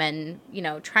him and, you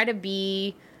know, try to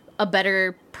be a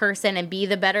better person and be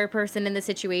the better person in the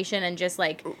situation and just,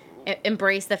 like,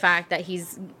 embrace the fact that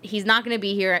he's not going to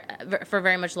be here for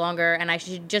very much longer, and I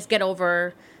should just get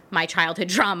over my childhood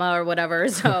trauma or whatever.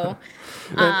 So,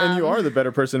 and you are the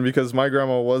better person, because my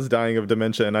grandma was dying of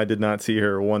dementia and I did not see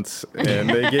her once. And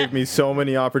they gave me so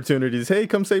many opportunities. Hey,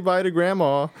 come say bye to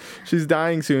grandma. She's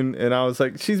dying soon. And I was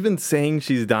like, she's been saying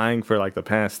she's dying for like the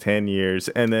past 10 years.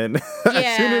 And then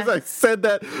as soon as I said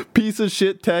that piece of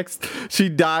shit text, she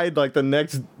died like the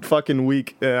next fucking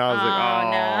week. And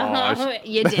I was no,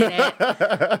 you did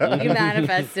it. You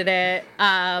manifested it.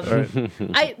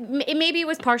 Maybe it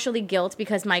was partially guilt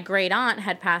because my great aunt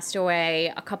had passed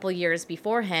away a couple years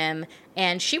before him,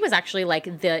 and she was actually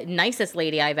like the nicest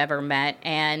lady I've ever met.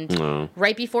 And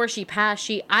right before she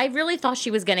passed, I really thought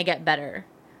she was gonna get better.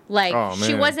 Like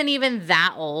she wasn't even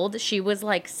that old. She was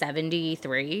like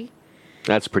 73.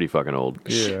 That's pretty fucking old.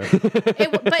 Yeah.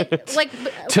 But like,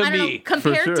 to I don't me, know,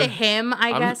 compared to him,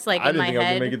 I guess, like in my head. I didn't think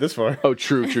I could make it this far. Oh,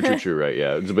 true. Right,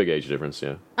 yeah. It's a big age difference,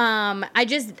 yeah. I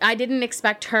didn't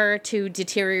expect her to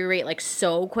deteriorate like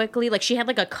so quickly. Like she had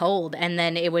like a cold and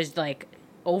then it was like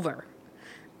over.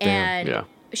 Damn, yeah.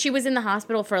 She was in the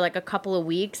hospital for like a couple of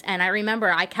weeks, and I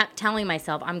remember I kept telling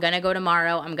myself, I'm gonna go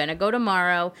tomorrow.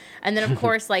 And then of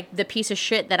course, like the piece of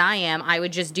shit that I am, I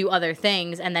would just do other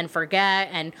things and then forget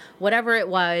and whatever it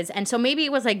was. And so maybe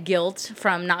it was like guilt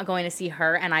from not going to see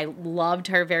her, and I loved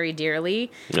her very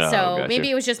dearly. So maybe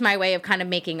it was just my way of kind of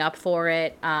making up for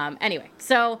it. Anyway,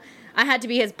 so I had to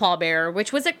be his pallbearer,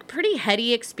 which was a pretty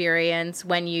heady experience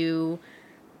when you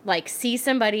like see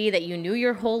somebody that you knew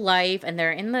your whole life and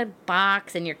they're in the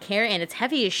box and you're carrying, and it's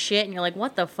heavy as shit, and you're like,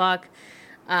 what the fuck?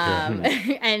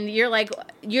 And you're like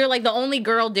the only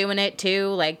girl doing it too.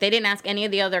 Like they didn't ask any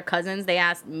of the other cousins, they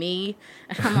asked me.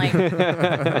 And I'm like,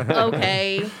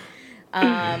 okay.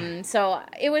 So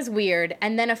it was weird.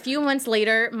 And then a few months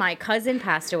later, my cousin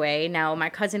passed away. Now my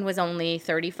cousin was only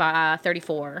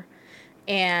 34.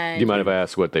 And do you mind if I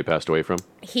ask what they passed away from?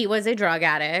 He was a drug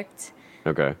addict.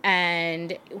 Okay.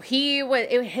 And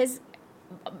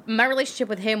my relationship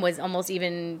with him was almost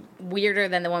even weirder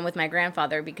than the one with my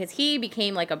grandfather, because he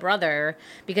became like a brother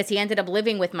because he ended up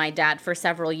living with my dad for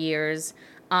several years,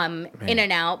 in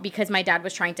and out, because my dad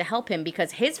was trying to help him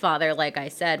because his father, like I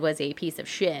said, was a piece of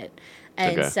shit.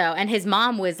 And and his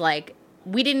mom was like,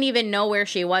 we didn't even know where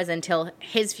she was until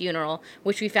his funeral,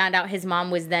 which we found out his mom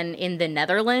was then in the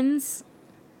Netherlands.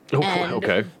 Oh,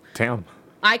 okay. Damn.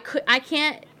 I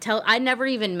can't tell. I never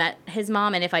even met his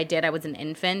mom, and if I did, I was an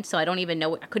infant, so I don't even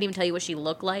know. I couldn't even tell you what she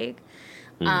looked like.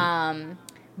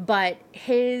 But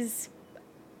he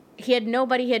had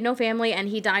nobody. He had no family, and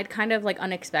he died kind of like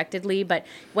unexpectedly. But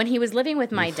when he was living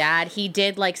with my dad, he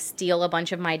did like steal a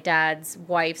bunch of my dad's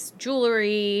wife's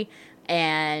jewelry.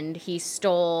 And he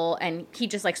stole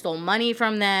money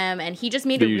from them, and he just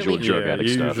made it really drug addict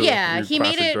stuff. He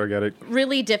made it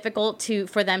really difficult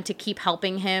for them to keep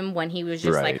helping him when he was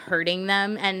just like hurting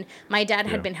them. And my dad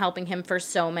had been helping him for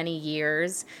so many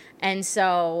years, and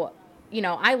so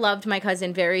I loved my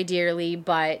cousin very dearly,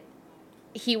 but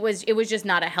it was just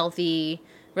not a healthy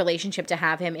relationship to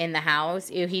have him in the house.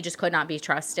 He just could not be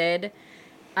trusted.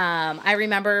 I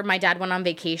remember my dad went on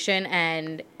vacation,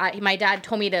 and my dad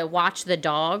told me to watch the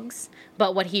dogs,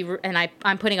 but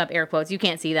I'm putting up air quotes, you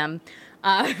can't see them,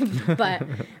 but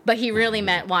he really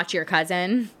meant watch your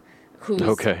cousin,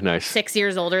 who's 6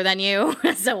 years older than you,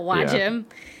 so watch him.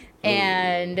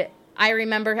 And I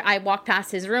remember I walked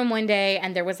past his room one day,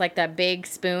 and there was like that big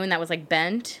spoon that was like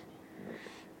bent.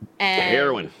 And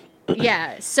heroin.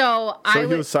 Yeah, so he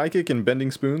was psychic and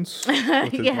bending spoons?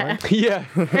 Yeah.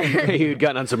 He'd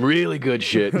gotten on some really good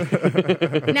shit.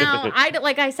 Now,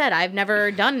 like I said, I've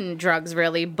never done drugs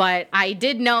really, but I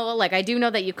do know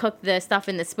that you cook the stuff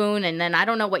in the spoon, and then I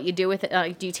don't know what you do with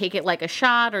it. Do you take it like a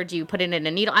shot, or do you put it in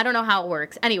a needle? I don't know how it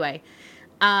works. Anyway,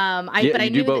 I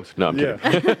do both. No, I'm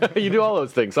kidding. You do all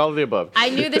those things, all of the above.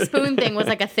 I knew the spoon thing was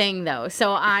like a thing, though.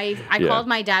 So I called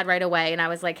my dad right away, and I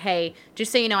was like, hey,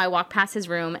 just so you know, I walked past his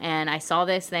room, and I saw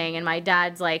this thing, and my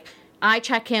dad's like, I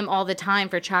check him all the time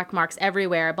for track marks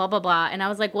everywhere, blah, blah, blah. And I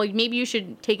was like, well, maybe you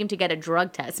should take him to get a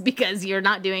drug test because you're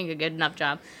not doing a good enough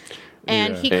job.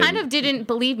 And he kind of didn't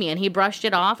believe me, and he brushed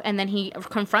it off, and then he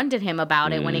confronted him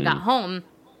about it when he got home.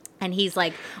 And he's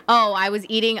like, oh, I was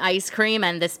eating ice cream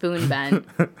and the spoon bent.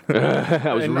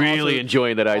 I was really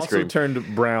enjoying that ice cream. Also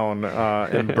turned brown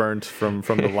and burnt from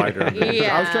the lighter.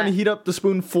 Yeah. I was trying to heat up the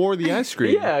spoon for the ice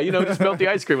cream. Yeah, just melt the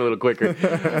ice cream a little quicker.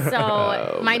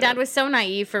 So my dad was so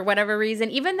naive for whatever reason,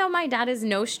 even though my dad is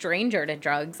no stranger to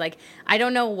drugs. Like, I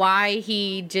don't know why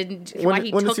he took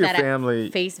that family,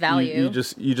 at face value.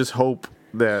 You just hope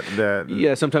that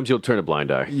sometimes you'll turn a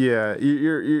blind eye. Yeah,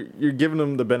 you're giving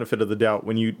them the benefit of the doubt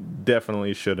when you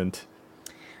definitely shouldn't.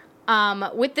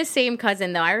 With the same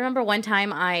cousin, though, I remember one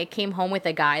time I came home with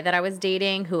a guy that I was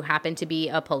dating who happened to be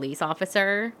a police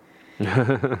officer.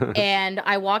 And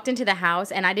I walked into the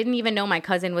house, and I didn't even know my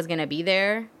cousin was going to be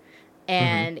there.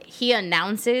 And he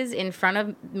announces in front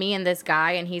of me and this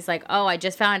guy, and he's like, "Oh, I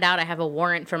just found out I have a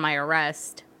warrant for my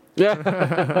arrest."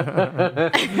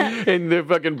 Yeah. And their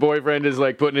fucking boyfriend is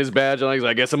like putting his badge on. He's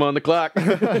like, "I guess I'm on the clock."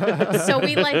 So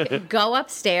we like go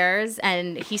upstairs,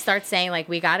 and he starts saying like,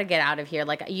 "We got to get out of here.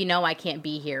 Like, I can't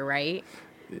be here, right?"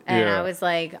 And I was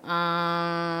like,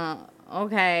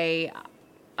 okay.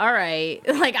 All right.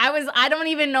 Like, I don't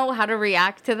even know how to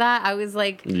react to that. I was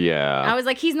like,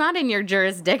 he's not in your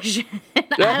jurisdiction.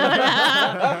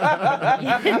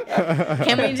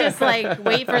 Can we just like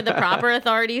wait for the proper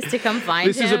authorities to come find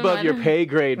him? This is above your pay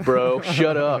grade, bro.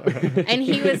 Shut up. And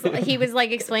he was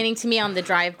like explaining to me on the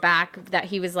drive back that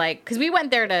he was like, because we went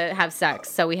there to have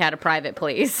sex, so we had a private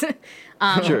place.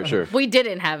 Sure. We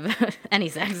didn't have any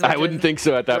sex. I wouldn't think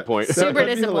so at that point. Super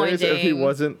disappointing. If he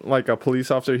wasn't like a police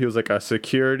officer, he was like a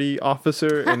security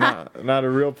officer and not a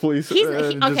real police. He's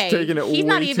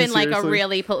not even like a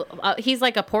really. He's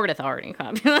like a Port Authority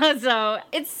cop. So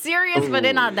it's serious, but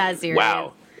it's not that serious.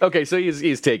 Wow. Okay, so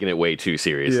he's taking it way too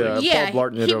seriously. Yeah,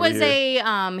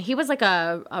 he was like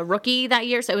a rookie that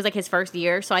year, so it was like his first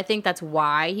year. So I think that's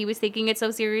why he was taking it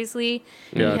so seriously.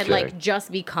 Yeah, he had like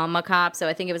just become a cop, so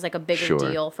I think it was like a bigger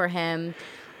deal for him.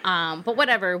 But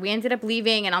whatever, we ended up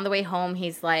leaving, and on the way home,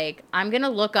 he's like, "I'm gonna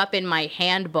look up in my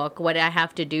handbook what I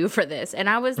have to do for this." And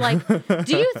I was like,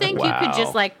 "Do you think you could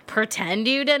just like pretend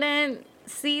you didn't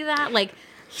see that?" Like.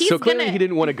 So clearly he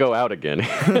didn't want to go out again.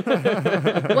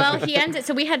 Well,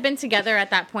 so we had been together at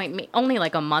that point only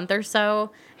like a month or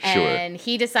so. And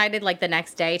he decided like the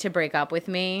next day to break up with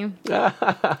me. I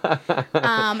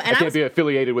can't be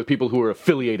affiliated with people who are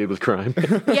affiliated with crime.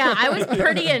 Yeah, I was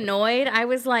pretty annoyed. I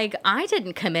was like, I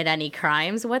didn't commit any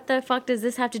crimes. What the fuck does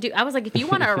this have to do? I was like, if you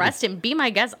want to arrest him, be my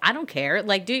guest. I don't care.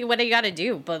 Like, do what you got to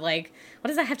do. But like, what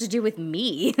does that have to do with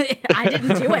me? I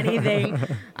didn't do anything.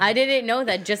 I didn't know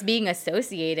that just being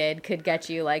associated could get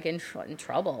you like in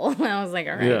trouble. I was like,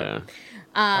 all right. Yeah.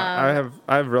 I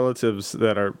have relatives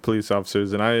that are police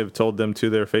officers, and I have told them to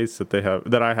their face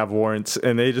that I have warrants,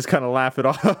 and they just kind of laugh it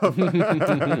off. He was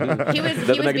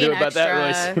being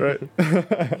extra.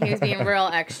 He was being real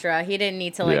extra. He didn't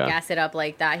need to gas it up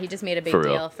like that. He just made a big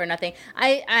deal for nothing.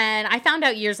 I found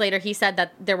out years later. He said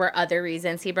that there were other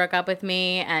reasons he broke up with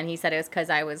me, and he said it was because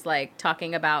I was like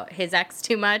talking about his ex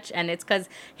too much, and it's because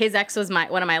his ex was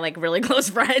one of my like really close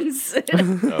friends.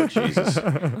 Oh Jesus!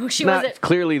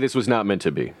 Clearly, this was not meant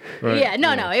to be. Right. Yeah,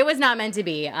 no, it was not meant to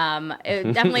be.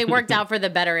 It definitely worked out for the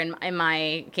better in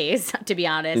my case, to be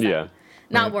honest. Yeah.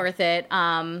 Not worth it.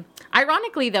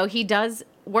 Ironically, though, he does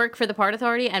work for the Port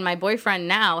Authority, and my boyfriend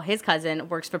now, his cousin,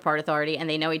 works for Port Authority, and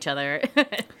they know each other.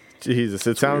 Jesus,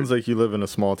 it sounds like you live in a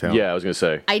small town. Yeah, I was going to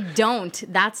say. I don't.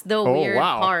 That's the weird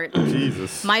part.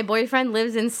 Jesus. My boyfriend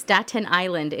lives in Staten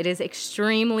Island. It is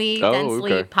extremely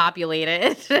densely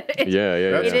populated.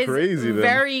 Yeah. That's crazy, then.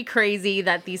 Very crazy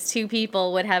that these two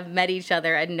people would have met each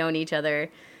other and known each other.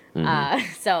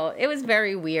 So it was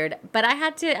very weird. But I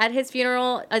had to, at his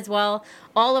funeral as well,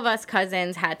 all of us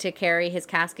cousins had to carry his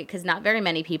casket because not very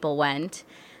many people went.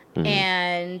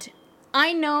 And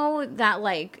I know that,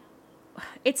 like,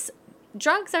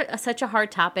 drugs are such a hard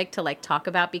topic to like talk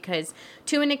about because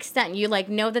to an extent you like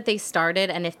know that they started,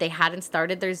 and if they hadn't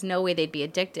started there's no way they'd be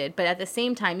addicted, but at the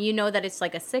same time you know that it's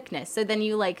like a sickness, so then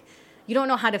you don't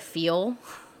know how to feel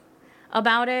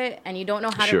about it, and you don't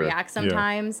know how to react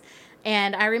sometimes.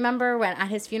 And I remember when at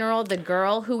his funeral, the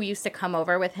girl who used to come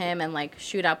over with him and like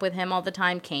shoot up with him all the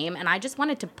time came, and I just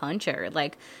wanted to punch her.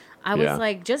 Like I was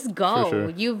like, just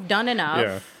go. You've done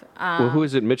enough. Well, who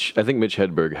is it? Mitch. I think Mitch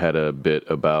Hedberg had a bit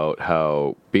about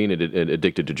how being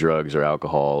addicted to drugs or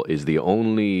alcohol is the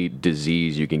only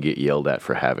disease you can get yelled at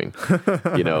for having.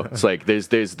 You know, it's like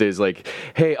there's like,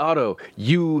 hey Otto,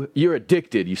 you're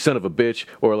addicted, you son of a bitch,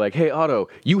 or like, hey Otto,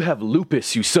 you have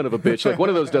lupus, you son of a bitch. Like one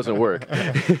of those doesn't work.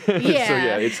 So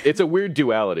yeah, it's a weird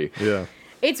duality. Yeah.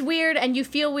 It's weird, and you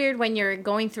feel weird when you're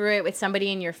going through it with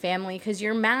somebody in your family because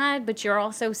you're mad, but you're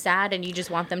also sad, and you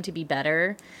just want them to be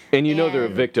better. And you know they're a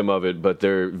victim of it, but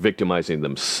they're victimizing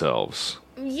themselves.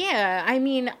 Yeah, I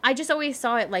mean, I just always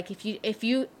saw it like if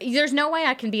you, there's no way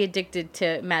I can be addicted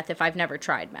to meth if I've never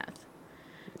tried meth.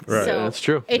 Right, so that's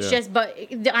true. It's just, but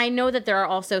I know that there are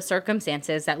also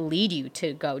circumstances that lead you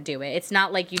to go do it. It's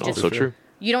not like you just also true.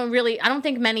 I don't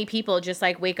think many people just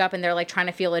like wake up and they're like trying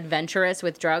to feel adventurous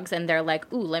with drugs and they're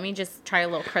like, ooh, let me just try a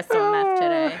little crystal meth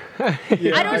today.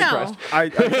 Yeah, I don't know.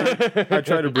 I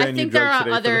tried a brand new drug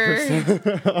today.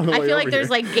 I feel like there's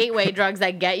like gateway drugs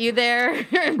that get you there.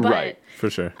 But, right. For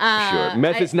sure. Sure.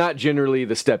 Meth is not generally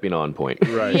the stepping on point.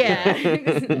 Right. Yeah.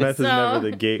 Meth is never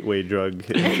the gateway drug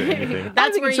into anything.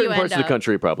 That's where in certain you parts end of the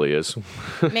country it probably is.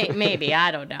 Maybe,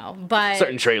 I don't know. But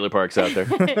certain trailer parks out there.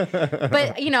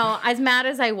 But, as mad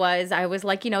as I was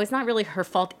like, it's not really her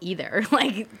fault either.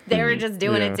 Like, they were just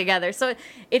doing it together. So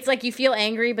it's like you feel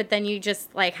angry, but then you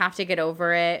just, like, have to get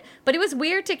over it. But it was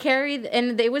weird to carry,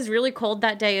 and it was really cold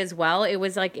that day as well. It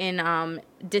was, like, in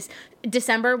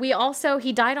December.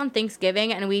 He died on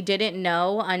Thanksgiving, and we didn't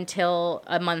know until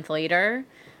a month later.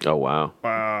 Oh, wow.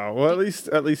 Wow. Well, at least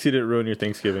he didn't ruin your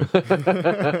Thanksgiving.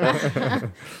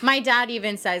 My dad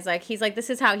even says, like, he's like,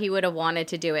 this is how he would have wanted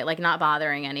to do it, like, not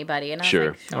bothering anybody. And I was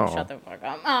like, shut the fuck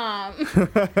up.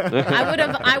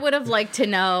 I would have liked to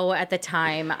know at the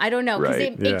time. I don't know. Because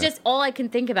it just, all I can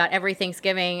think about every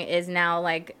Thanksgiving is now,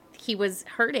 like, he was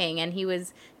hurting and he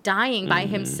was dying by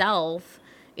himself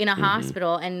in a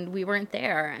hospital, and we weren't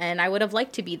there. And I would have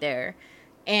liked to be there.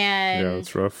 And yeah,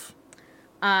 it's rough.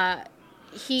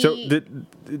 So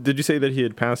did you say that he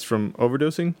had passed from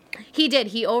overdosing? He did.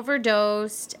 He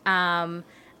overdosed, and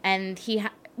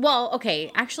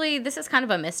okay. Actually, this is kind of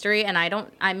a mystery, and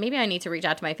maybe I need to reach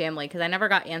out to my family because I never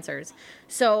got answers.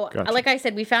 So, like I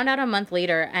said, we found out a month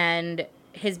later, and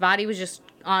his body was just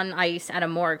on ice at a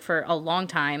morgue for a long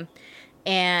time.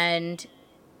 And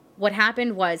what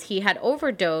happened was he had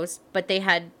overdosed, but they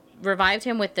had revived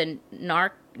him with the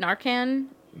Narcan.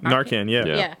 Narcan,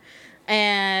 yeah.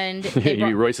 And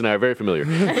Royce and I are very familiar.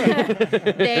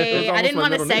 I didn't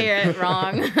want to say it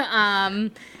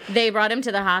wrong. They brought him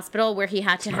to the hospital where he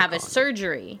had to have a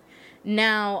surgery.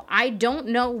 Now, I don't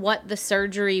know what the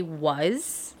surgery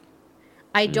was.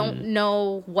 I don't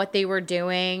know what they were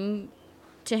doing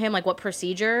to him, like what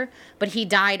procedure, but he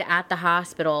died at the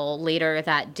hospital later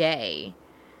that day.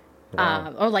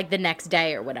 Wow. Or like the next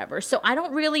day or whatever. So I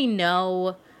don't really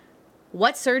know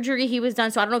what surgery he was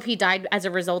done. So I don't know if he died as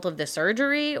a result of the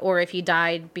surgery or if he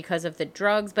died because of the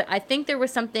drugs. But I think there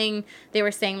was something they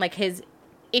were saying, like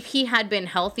if he had been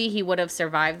healthy, he would have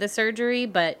survived the surgery.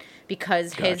 But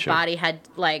because his body had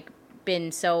like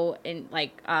been so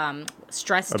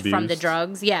stressed abused from the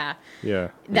drugs,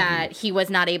 that he was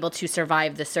not able to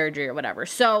survive the surgery or whatever.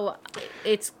 So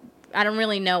I don't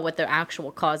really know what the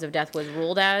actual cause of death was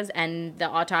ruled as, and the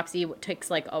autopsy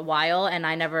takes like a while, and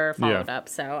I never followed up,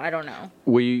 so I don't know.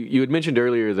 Well, you had mentioned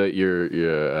earlier that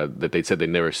that they said they'd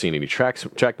never seen any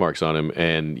track marks on him,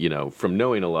 and from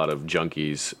knowing a lot of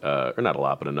junkies, or not a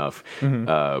lot but enough,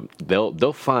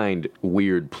 they'll find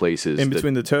weird places in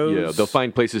between the toes. Yeah, they'll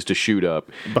find places to shoot up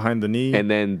behind the knee,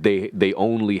 and then they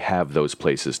only have those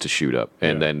places to shoot up,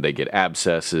 and then they get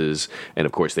abscesses, and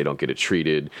of course they don't get it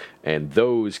treated, and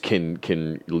those can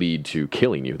lead to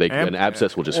killing you. An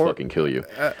abscess will just fucking kill you.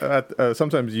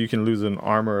 Sometimes you can lose an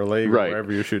arm or a leg or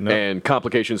wherever you're shooting up. And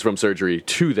complications from surgery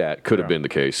to that could have been the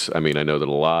case. I mean, I know that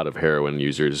a lot of heroin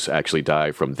users actually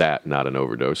die from that, not an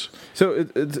overdose. So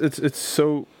it's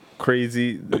so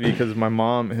crazy because my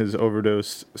mom has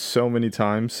overdosed so many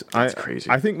times. That's crazy.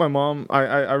 I think my mom,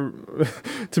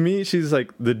 to me, she's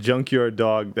like the junkyard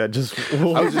dog that just. I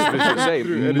was just going to say,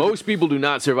 most people do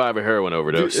not survive a heroin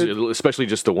overdose, especially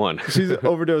just the one. She's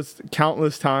overdosed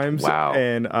countless times. Wow.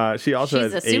 And she also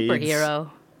has AIDS. She's a superhero.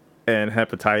 And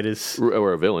hepatitis.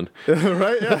 Or a villain.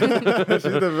 Right? Yeah. She's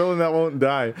the villain that won't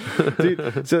die.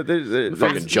 Dude, so there's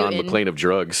fucking John McClane of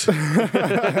drugs.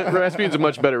 Rasputin's a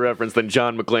much better reference than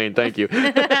John McClane. Thank you.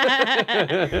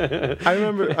 I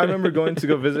remember going to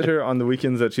go visit her on the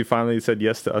weekends that she finally said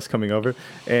yes to us coming over,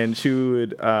 and she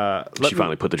would she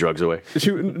finally put the drugs away. So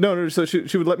she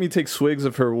would let me take swigs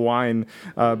of her wine,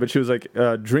 but she was like,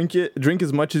 drink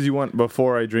as much as you want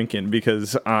before I drink it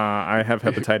because I have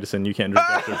hepatitis and you can't drink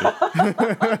after me.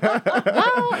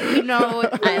 Well,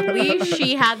 at least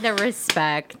she had the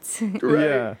respect.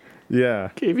 Right. Yeah.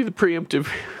 Gave you the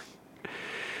preemptive.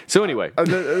 So anyway,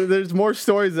 there's more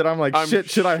stories that I'm like, shit.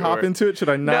 Should I hop into it? Should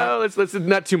I not? No, let's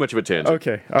not too much of a tangent.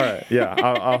 Okay. All right. Yeah.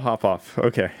 I'll hop off.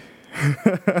 Okay.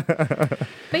 But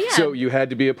yeah. So you had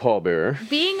to be a pallbearer.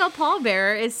 Being a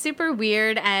pallbearer is super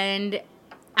weird, and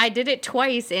I did it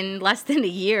twice in less than a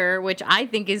year, which I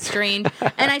think is strange.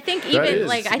 And I think even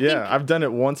I've done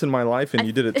it once in my life, and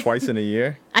you did it twice in a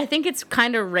year. I think it's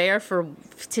kind of rare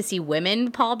to see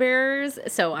women pallbearers,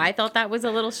 so I thought that was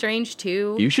a little strange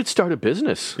too. You should start a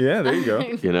business. Yeah, there you go.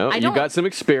 You know, you got some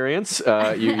experience.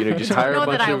 You just hire a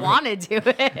bunch of. I don't know that I want to do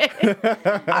it.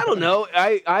 I don't know.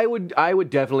 I would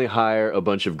definitely hire a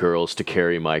bunch of girls to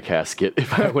carry my casket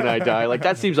when I die. Like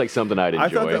that seems like something I'd enjoy. I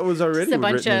thought that was already just a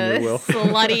bunch of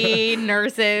slutty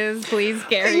nurses. Please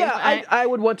carry. Yeah, I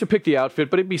would want to pick the outfit,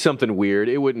 but it'd be something weird.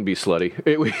 It wouldn't be slutty.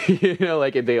 It would,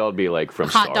 like they all be like from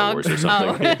Hot Star dogs. Wars or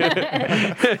something.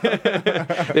 Oh.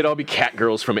 They'd all be cat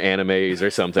girls from animes or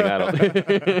something. I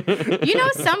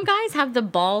don't. Some guys have the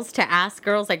balls to ask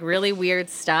girls like really weird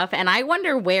stuff, and I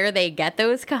wonder where they get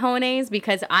those cojones.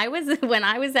 Because when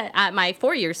I was at my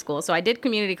 4-year school, so I did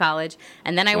community college,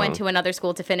 and then I went to another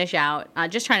school to finish out,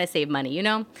 just trying to save money.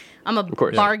 I'm a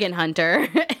bargain hunter,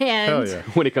 and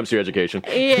when it comes to your education,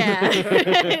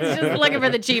 it's just looking for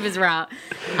the cheapest route,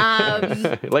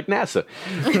 like NASA,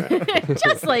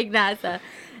 just like NASA.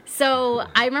 So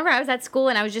I remember I was at school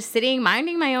and I was just sitting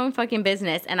minding my own fucking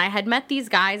business, and I had met these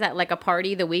guys at like a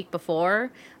party the week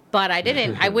before, but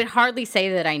I would hardly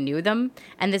say that I knew them.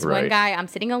 And this one guy, I'm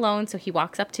sitting alone, so he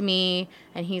walks up to me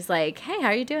and he's like, "Hey, how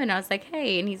are you doing?" And I was like,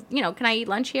 "Hey," and he's, "Can I eat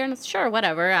lunch here?" And I was, "Sure,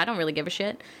 whatever. I don't really give a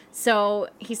shit." So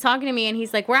he's talking to me and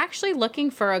he's like, "We're actually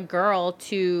looking for a girl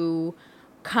to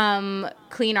come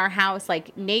clean our house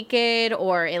like naked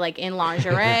or like in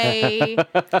lingerie."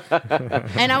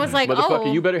 And I was like,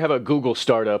 "Motherfucker, you better have a Google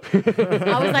startup."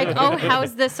 I was like, "Oh,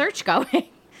 how's the search going?"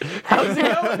 How's it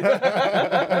going?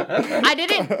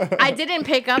 I didn't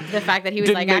pick up the fact that he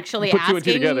was actually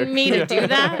asking me to do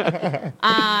that.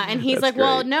 And he's like,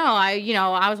 "Well, great. No,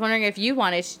 I was wondering if you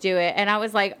wanted to do it." And I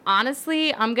was like,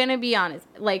 "Honestly, I'm going to be honest.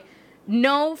 Like,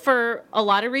 no, for a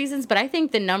lot of reasons, but I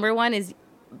think the number one is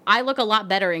I look a lot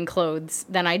better in clothes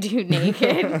than I do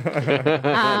naked."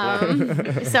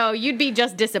 So you'd be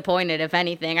just disappointed, if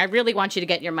anything. I really want you to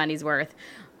get your money's worth.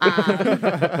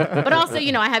 But also,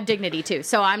 I have dignity too,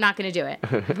 so I'm not going to do it.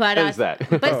 But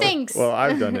But thanks. Well,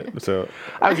 I've done it, so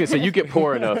I was going to say, you get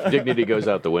poor enough, dignity goes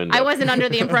out the window. I wasn't under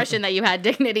the impression that you had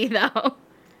dignity, though.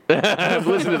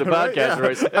 Listen to the podcast,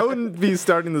 Royce. I wouldn't be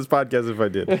starting this podcast if I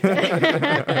did.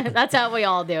 That's how we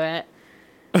all do it.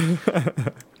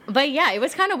 But yeah, it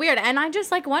was kind of weird, and I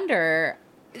just wonder.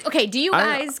 Okay, do you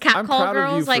guys catcall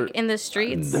girls like in the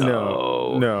streets?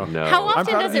 No. How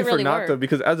often does it really work? Though,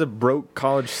 because as a broke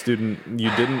college student, you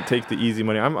didn't take the easy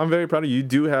money. I'm very proud of you. You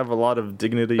do have a lot of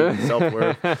dignity and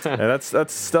self-worth, and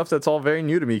that's stuff that's all very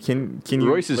new to me. Can you?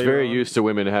 Royce is very used to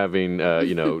women having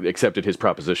accepted his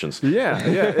propositions. Yeah.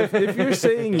 If you're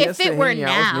saying yes to hanging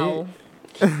out with me.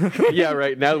 Yeah,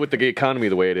 right. Now with the economy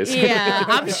the way it is. Yeah,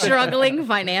 I'm struggling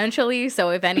financially, so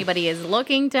if anybody is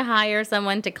looking to hire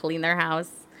someone to clean their house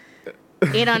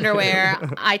in underwear,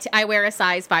 I wear a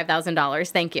size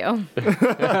 $5,000. Thank you.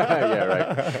 Yeah,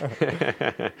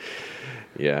 right.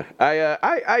 Yeah,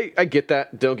 I get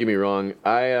that. Don't get me wrong.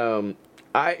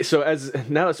 So as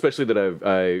now, especially that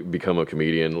I've become a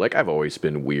comedian, like I've always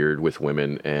been weird with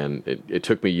women, and it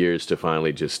took me years to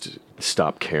finally just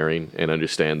stop caring and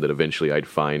understand that eventually I'd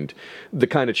find the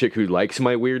kind of chick who likes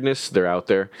my weirdness. They're out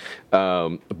there.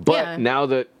 But now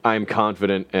that I'm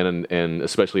confident, and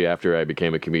especially after I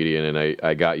became a comedian, and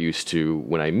I got used to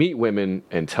when I meet women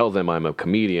and tell them I'm a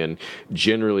comedian,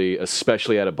 generally,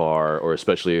 especially at a bar, or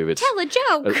especially if it's tell a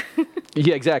joke.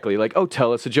 Yeah, exactly. Like, oh,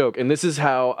 tell us a joke. And this is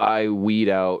how I weed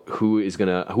out who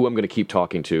I'm gonna keep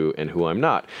talking to and who I'm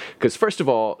not. Because first of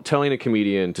all, telling a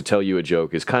comedian to tell you a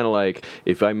joke is kind of like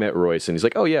if I met Royce and he's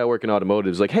like, "Oh yeah, I work in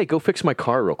automotive." It's like, "Hey, go fix my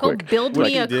car real quick. Go build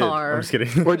me a car." I'm just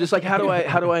kidding. Or just like, how do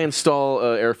I install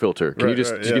an air filter? Can you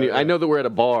just? I know that we're at a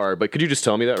bar, but could you just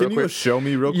tell me that real quick? Can you show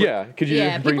me real quick? Yeah. Could you?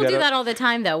 Yeah, bring people do up? that all the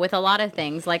time though with a lot of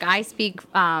things. Like I speak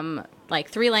like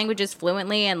 3 languages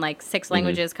fluently and like 6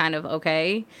 languages kind of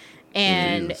okay.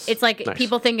 And it's like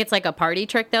people think it's like a party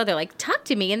trick though. They're like, "Talk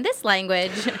to me in this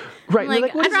language." Right.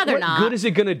 Like, I'd rather not. What good is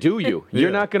it going to do you? You're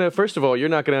not going to, first of all, you're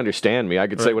not going to understand me. I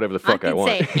could say whatever the fuck I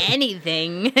want. I could say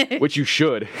anything. Which you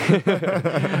should.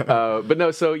 But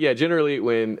no, so yeah, generally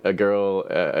when a girl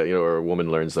or a woman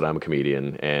learns that I'm a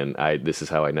comedian, and this is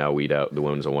how I now weed out the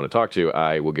women I want to talk to,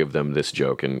 I will give them this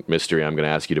joke. And mystery, I'm going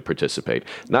to ask you to participate.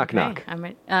 Knock, knock. I'm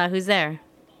ready. Who's there?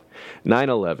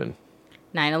 9/11.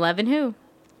 9/11 who?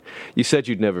 You said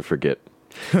you'd never forget.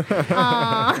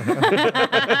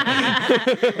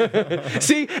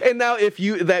 See, and now if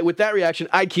you with that reaction,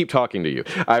 I'd keep talking to you.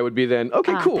 I would be then,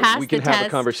 okay, cool, we can have a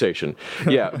conversation.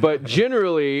 Yeah, but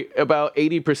generally, about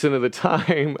 80% of the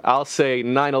time, I'll say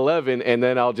 9/11, and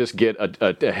then I'll just get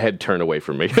a head turn away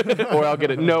from me, or I'll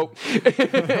get a nope, and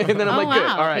then I'm like, good,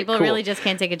 all right, people cool. really just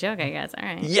can't take a joke, I guess. All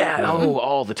right. Yeah,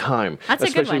 all the time. That's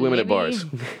especially a good one. Women at bars.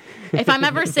 If I'm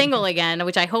ever single again,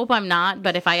 which I hope I'm not,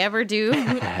 but if I ever do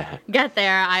get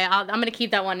there, I'm going to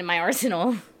keep that one in my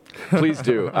arsenal. Please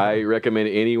do. I recommend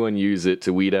anyone use it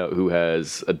to weed out who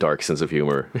has a dark sense of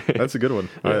humor. That's a good one.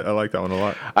 I like that one a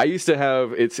lot. I used to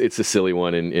have, it's a silly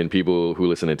one, and people who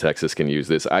listen in Texas can use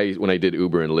this. When I did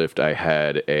Uber and Lyft, I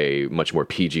had a much more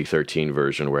PG-13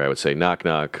 version where I would say, knock,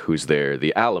 knock, who's there?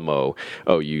 The Alamo.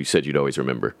 Oh, you said you'd always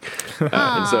remember.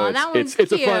 And so it's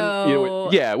a fun,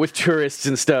 with tourists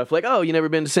and stuff. Like, oh, you never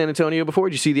been to San Antonio before?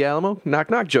 Did you see the Alamo? Knock,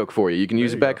 knock joke for you. You can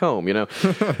use it back home,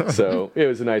 So it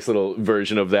was a nice little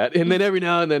version of that. And then every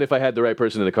now and then, if I had the right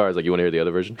person in the car, I was like, you want to hear the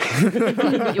other version?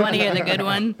 You want to hear the good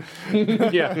one?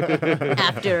 Yeah.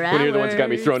 After hours. Want to hear the ones that got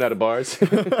me thrown out of bars?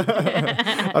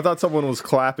 I thought someone was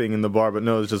clapping in the bar, but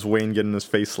no, it was just Wayne getting his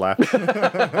face slapped.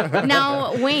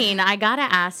 Now, Wayne, I got to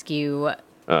ask you,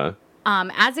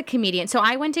 as a comedian, so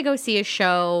I went to go see a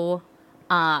show,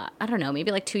 I don't know, maybe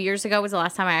like 2 years ago was the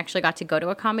last time I actually got to go to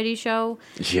a comedy show.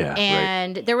 Yeah,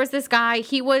 and there was this guy,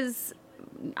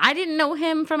 I didn't know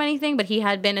him from anything, but he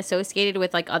had been associated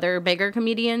with like other bigger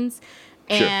comedians.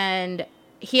 Sure. And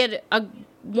he had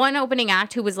one opening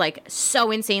act who was like so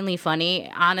insanely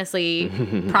funny. Honestly,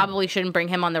 probably shouldn't bring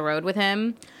him on the road with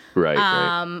him. Right.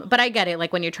 But I get it.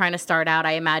 Like when you're trying to start out,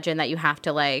 I imagine that you have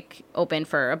to like open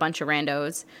for a bunch of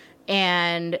randos.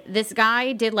 And this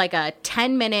guy did like a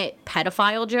 10-minute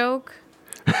pedophile joke.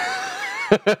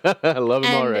 I love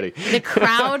him already. The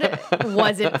crowd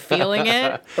wasn't feeling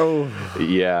it. Oh,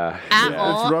 yeah. At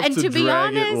all. It's rough and to be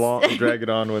honest, drag it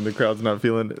on when the crowd's not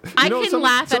feeling it. I can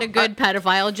laugh at a good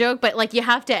pedophile joke, but like you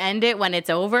have to end it when it's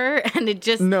over, and it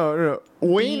just no.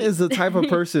 Wayne is the type of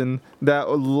person that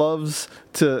loves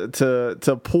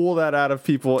to pull that out of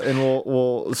people and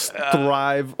will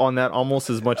thrive on that almost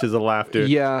as much as a laughter.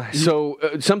 Yeah. So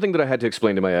something that I had to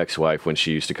explain to my ex-wife when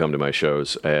she used to come to my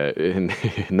shows, and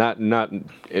not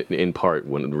in part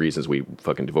one of the reasons we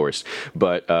fucking divorced,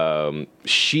 but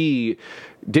she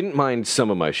didn't mind some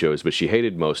of my shows, but she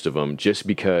hated most of them just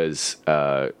because,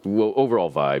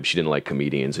 overall vibe. She didn't like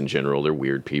comedians in general. They're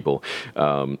weird people.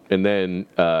 And then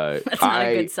that's not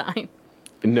a good sign.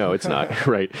 No, it's not.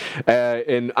 Right.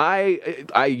 And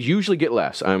I usually get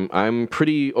less. I'm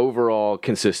pretty overall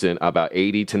consistent. About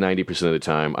 80 to 90% of the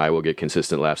time, I will get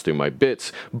consistent laughs through my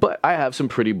bits. But I have some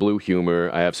pretty blue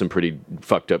humor. I have some pretty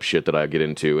fucked up shit that I get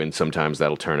into, and sometimes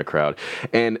that'll turn a crowd.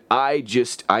 And I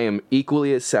am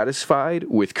equally as satisfied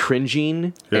with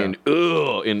cringing and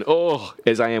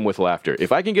as I am with laughter.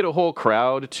 If I can get a whole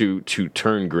crowd to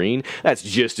turn green, that's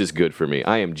just as good for me.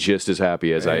 I am just as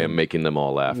happy as I am making them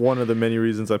all laugh. One of the many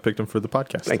reasons I picked him for the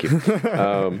podcast. Thank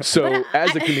you. So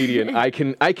as a comedian, I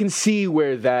can see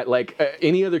where that, like,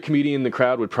 any other comedian in the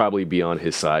crowd would probably be on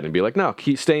his side and be like, no,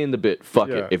 stay in the bit. Fuck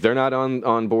it. If they're not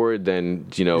on board, then,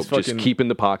 just keep in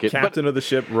the pocket. Captain of the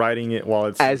ship, riding it while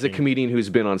it's as sinking. A comedian who's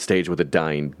been on stage with a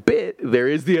dying bit, there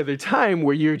is the other time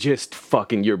where you're just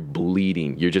you're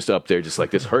bleeding. You're just up there just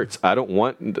like, this hurts. I don't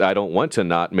want to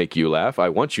not make you laugh. I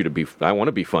want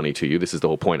to be funny to you. This is the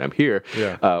whole point. I'm here.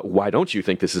 Yeah. Why don't you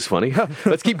think this is funny?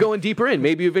 Let's keep going deeper in.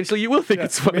 Maybe eventually you will think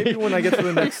it's funny. Maybe when I get to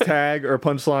the next tag or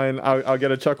punchline, I'll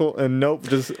get a chuckle. And nope,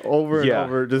 just over and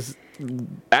over. Just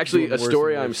actually, a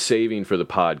story I'm saving for the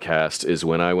podcast is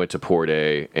when I went to Port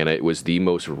A, and it was the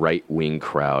most right-wing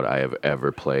crowd I have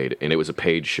ever played. And it was a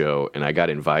paid show, and I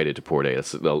got invited to Port A.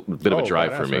 That's a bit of a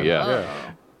drive for me.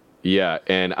 Yeah,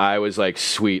 and I was like,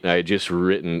 sweet. I had just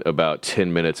written about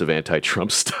 10 minutes of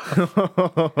anti-Trump stuff.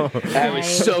 I was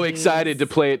so excited to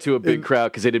play it to a big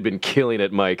crowd because it had been killing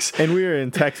at Mike's. And we are in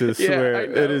Texas, where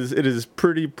it is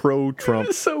pretty pro-Trump.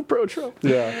 It's so pro-Trump.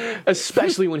 Yeah.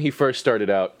 Especially when he first started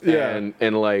out.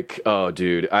 And like, oh,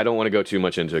 dude, I don't want to go too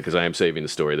much into it because I am saving the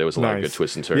story. There was a lot of good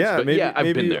twists and turns. Yeah, but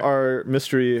I've been there. Our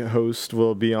mystery host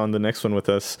will be on the next one with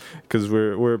us because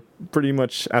we're pretty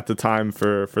much at the time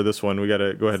for this one. We got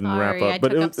to go ahead and wrap up. I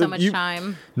took up so much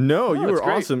time. No, you were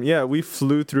awesome. Yeah, we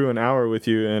flew through an hour with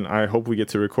you, and I hope we get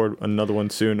to record another one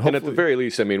soon. Hopefully. And at the very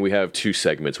least, I mean, we have 2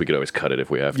 segments. We could always cut it if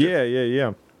we have to.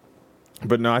 Yeah.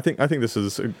 But no, I think this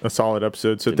is a solid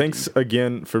episode. So thanks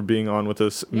again for being on with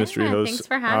us, mystery host. Thanks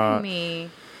for having me.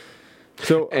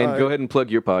 So go ahead and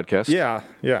plug your podcast. Yeah.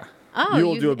 Oh,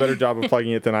 You'll do a better job of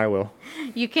plugging it than I will.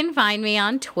 You can find me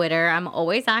on Twitter. I'm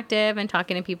always active and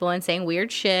talking to people and saying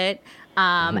weird shit.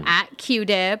 at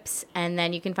QDips. And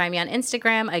then you can find me on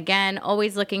Instagram. Again,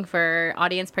 always looking for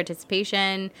audience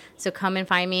participation. So come and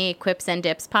find me, Quips and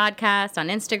Dips Podcast on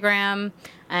Instagram.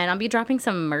 And I'll be dropping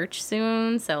some merch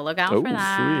soon, so look out for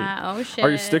that. Sweet. Oh, shit. Are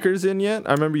your stickers in yet?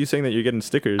 I remember you saying that you're getting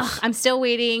stickers. I'm still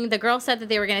waiting. The girl said that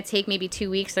they were going to take maybe 2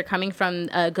 weeks. They're coming from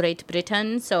Great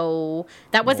Britain, so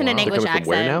that wasn't an English accent.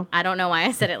 Where now? I don't know why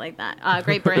I said it like that.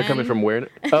 Great Britain. They're coming from where?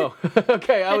 Oh,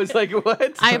 okay. I was like,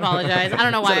 what? I apologize. I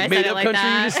don't know why I said it like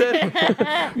that. You just said?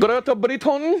 Great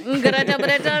Britain. Great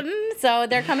Britain. So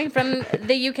they're coming from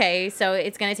the UK, so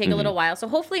it's going to take a little while. So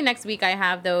hopefully next week I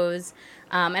have those.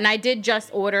 And I did just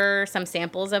order some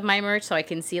samples of my merch so I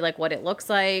can see like what it looks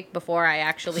like before I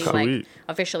actually like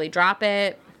officially drop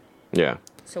it. Yeah.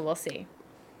 So we'll see.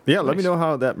 Yeah, let me know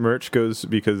how that merch goes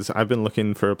because I've been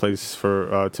looking for a place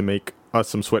for to make us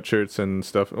some sweatshirts and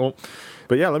stuff. Well,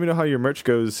 but yeah, let me know how your merch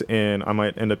goes and I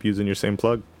might end up using your same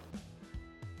plug.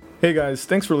 Hey guys,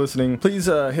 thanks for listening. Please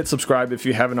hit subscribe if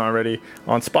you haven't already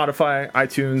on Spotify,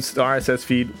 iTunes, the RSS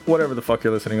feed, whatever the fuck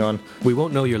you're listening on. We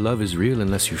won't know your love is real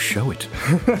unless you show it.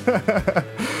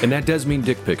 And that does mean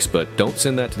dick pics, but don't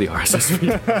send that to the RSS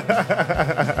feed.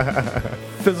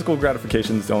 Physical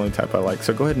gratification is the only type I like,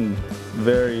 so go ahead and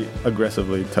very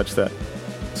aggressively touch that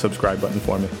subscribe button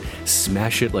for me.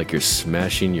 Smash it like you're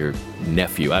smashing your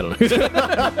nephew. I don't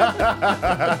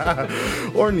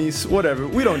know. Or niece, whatever.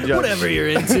 We don't judge. Whatever you're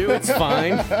into, it's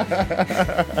fine.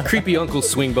 Creepy uncles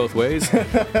swing both ways.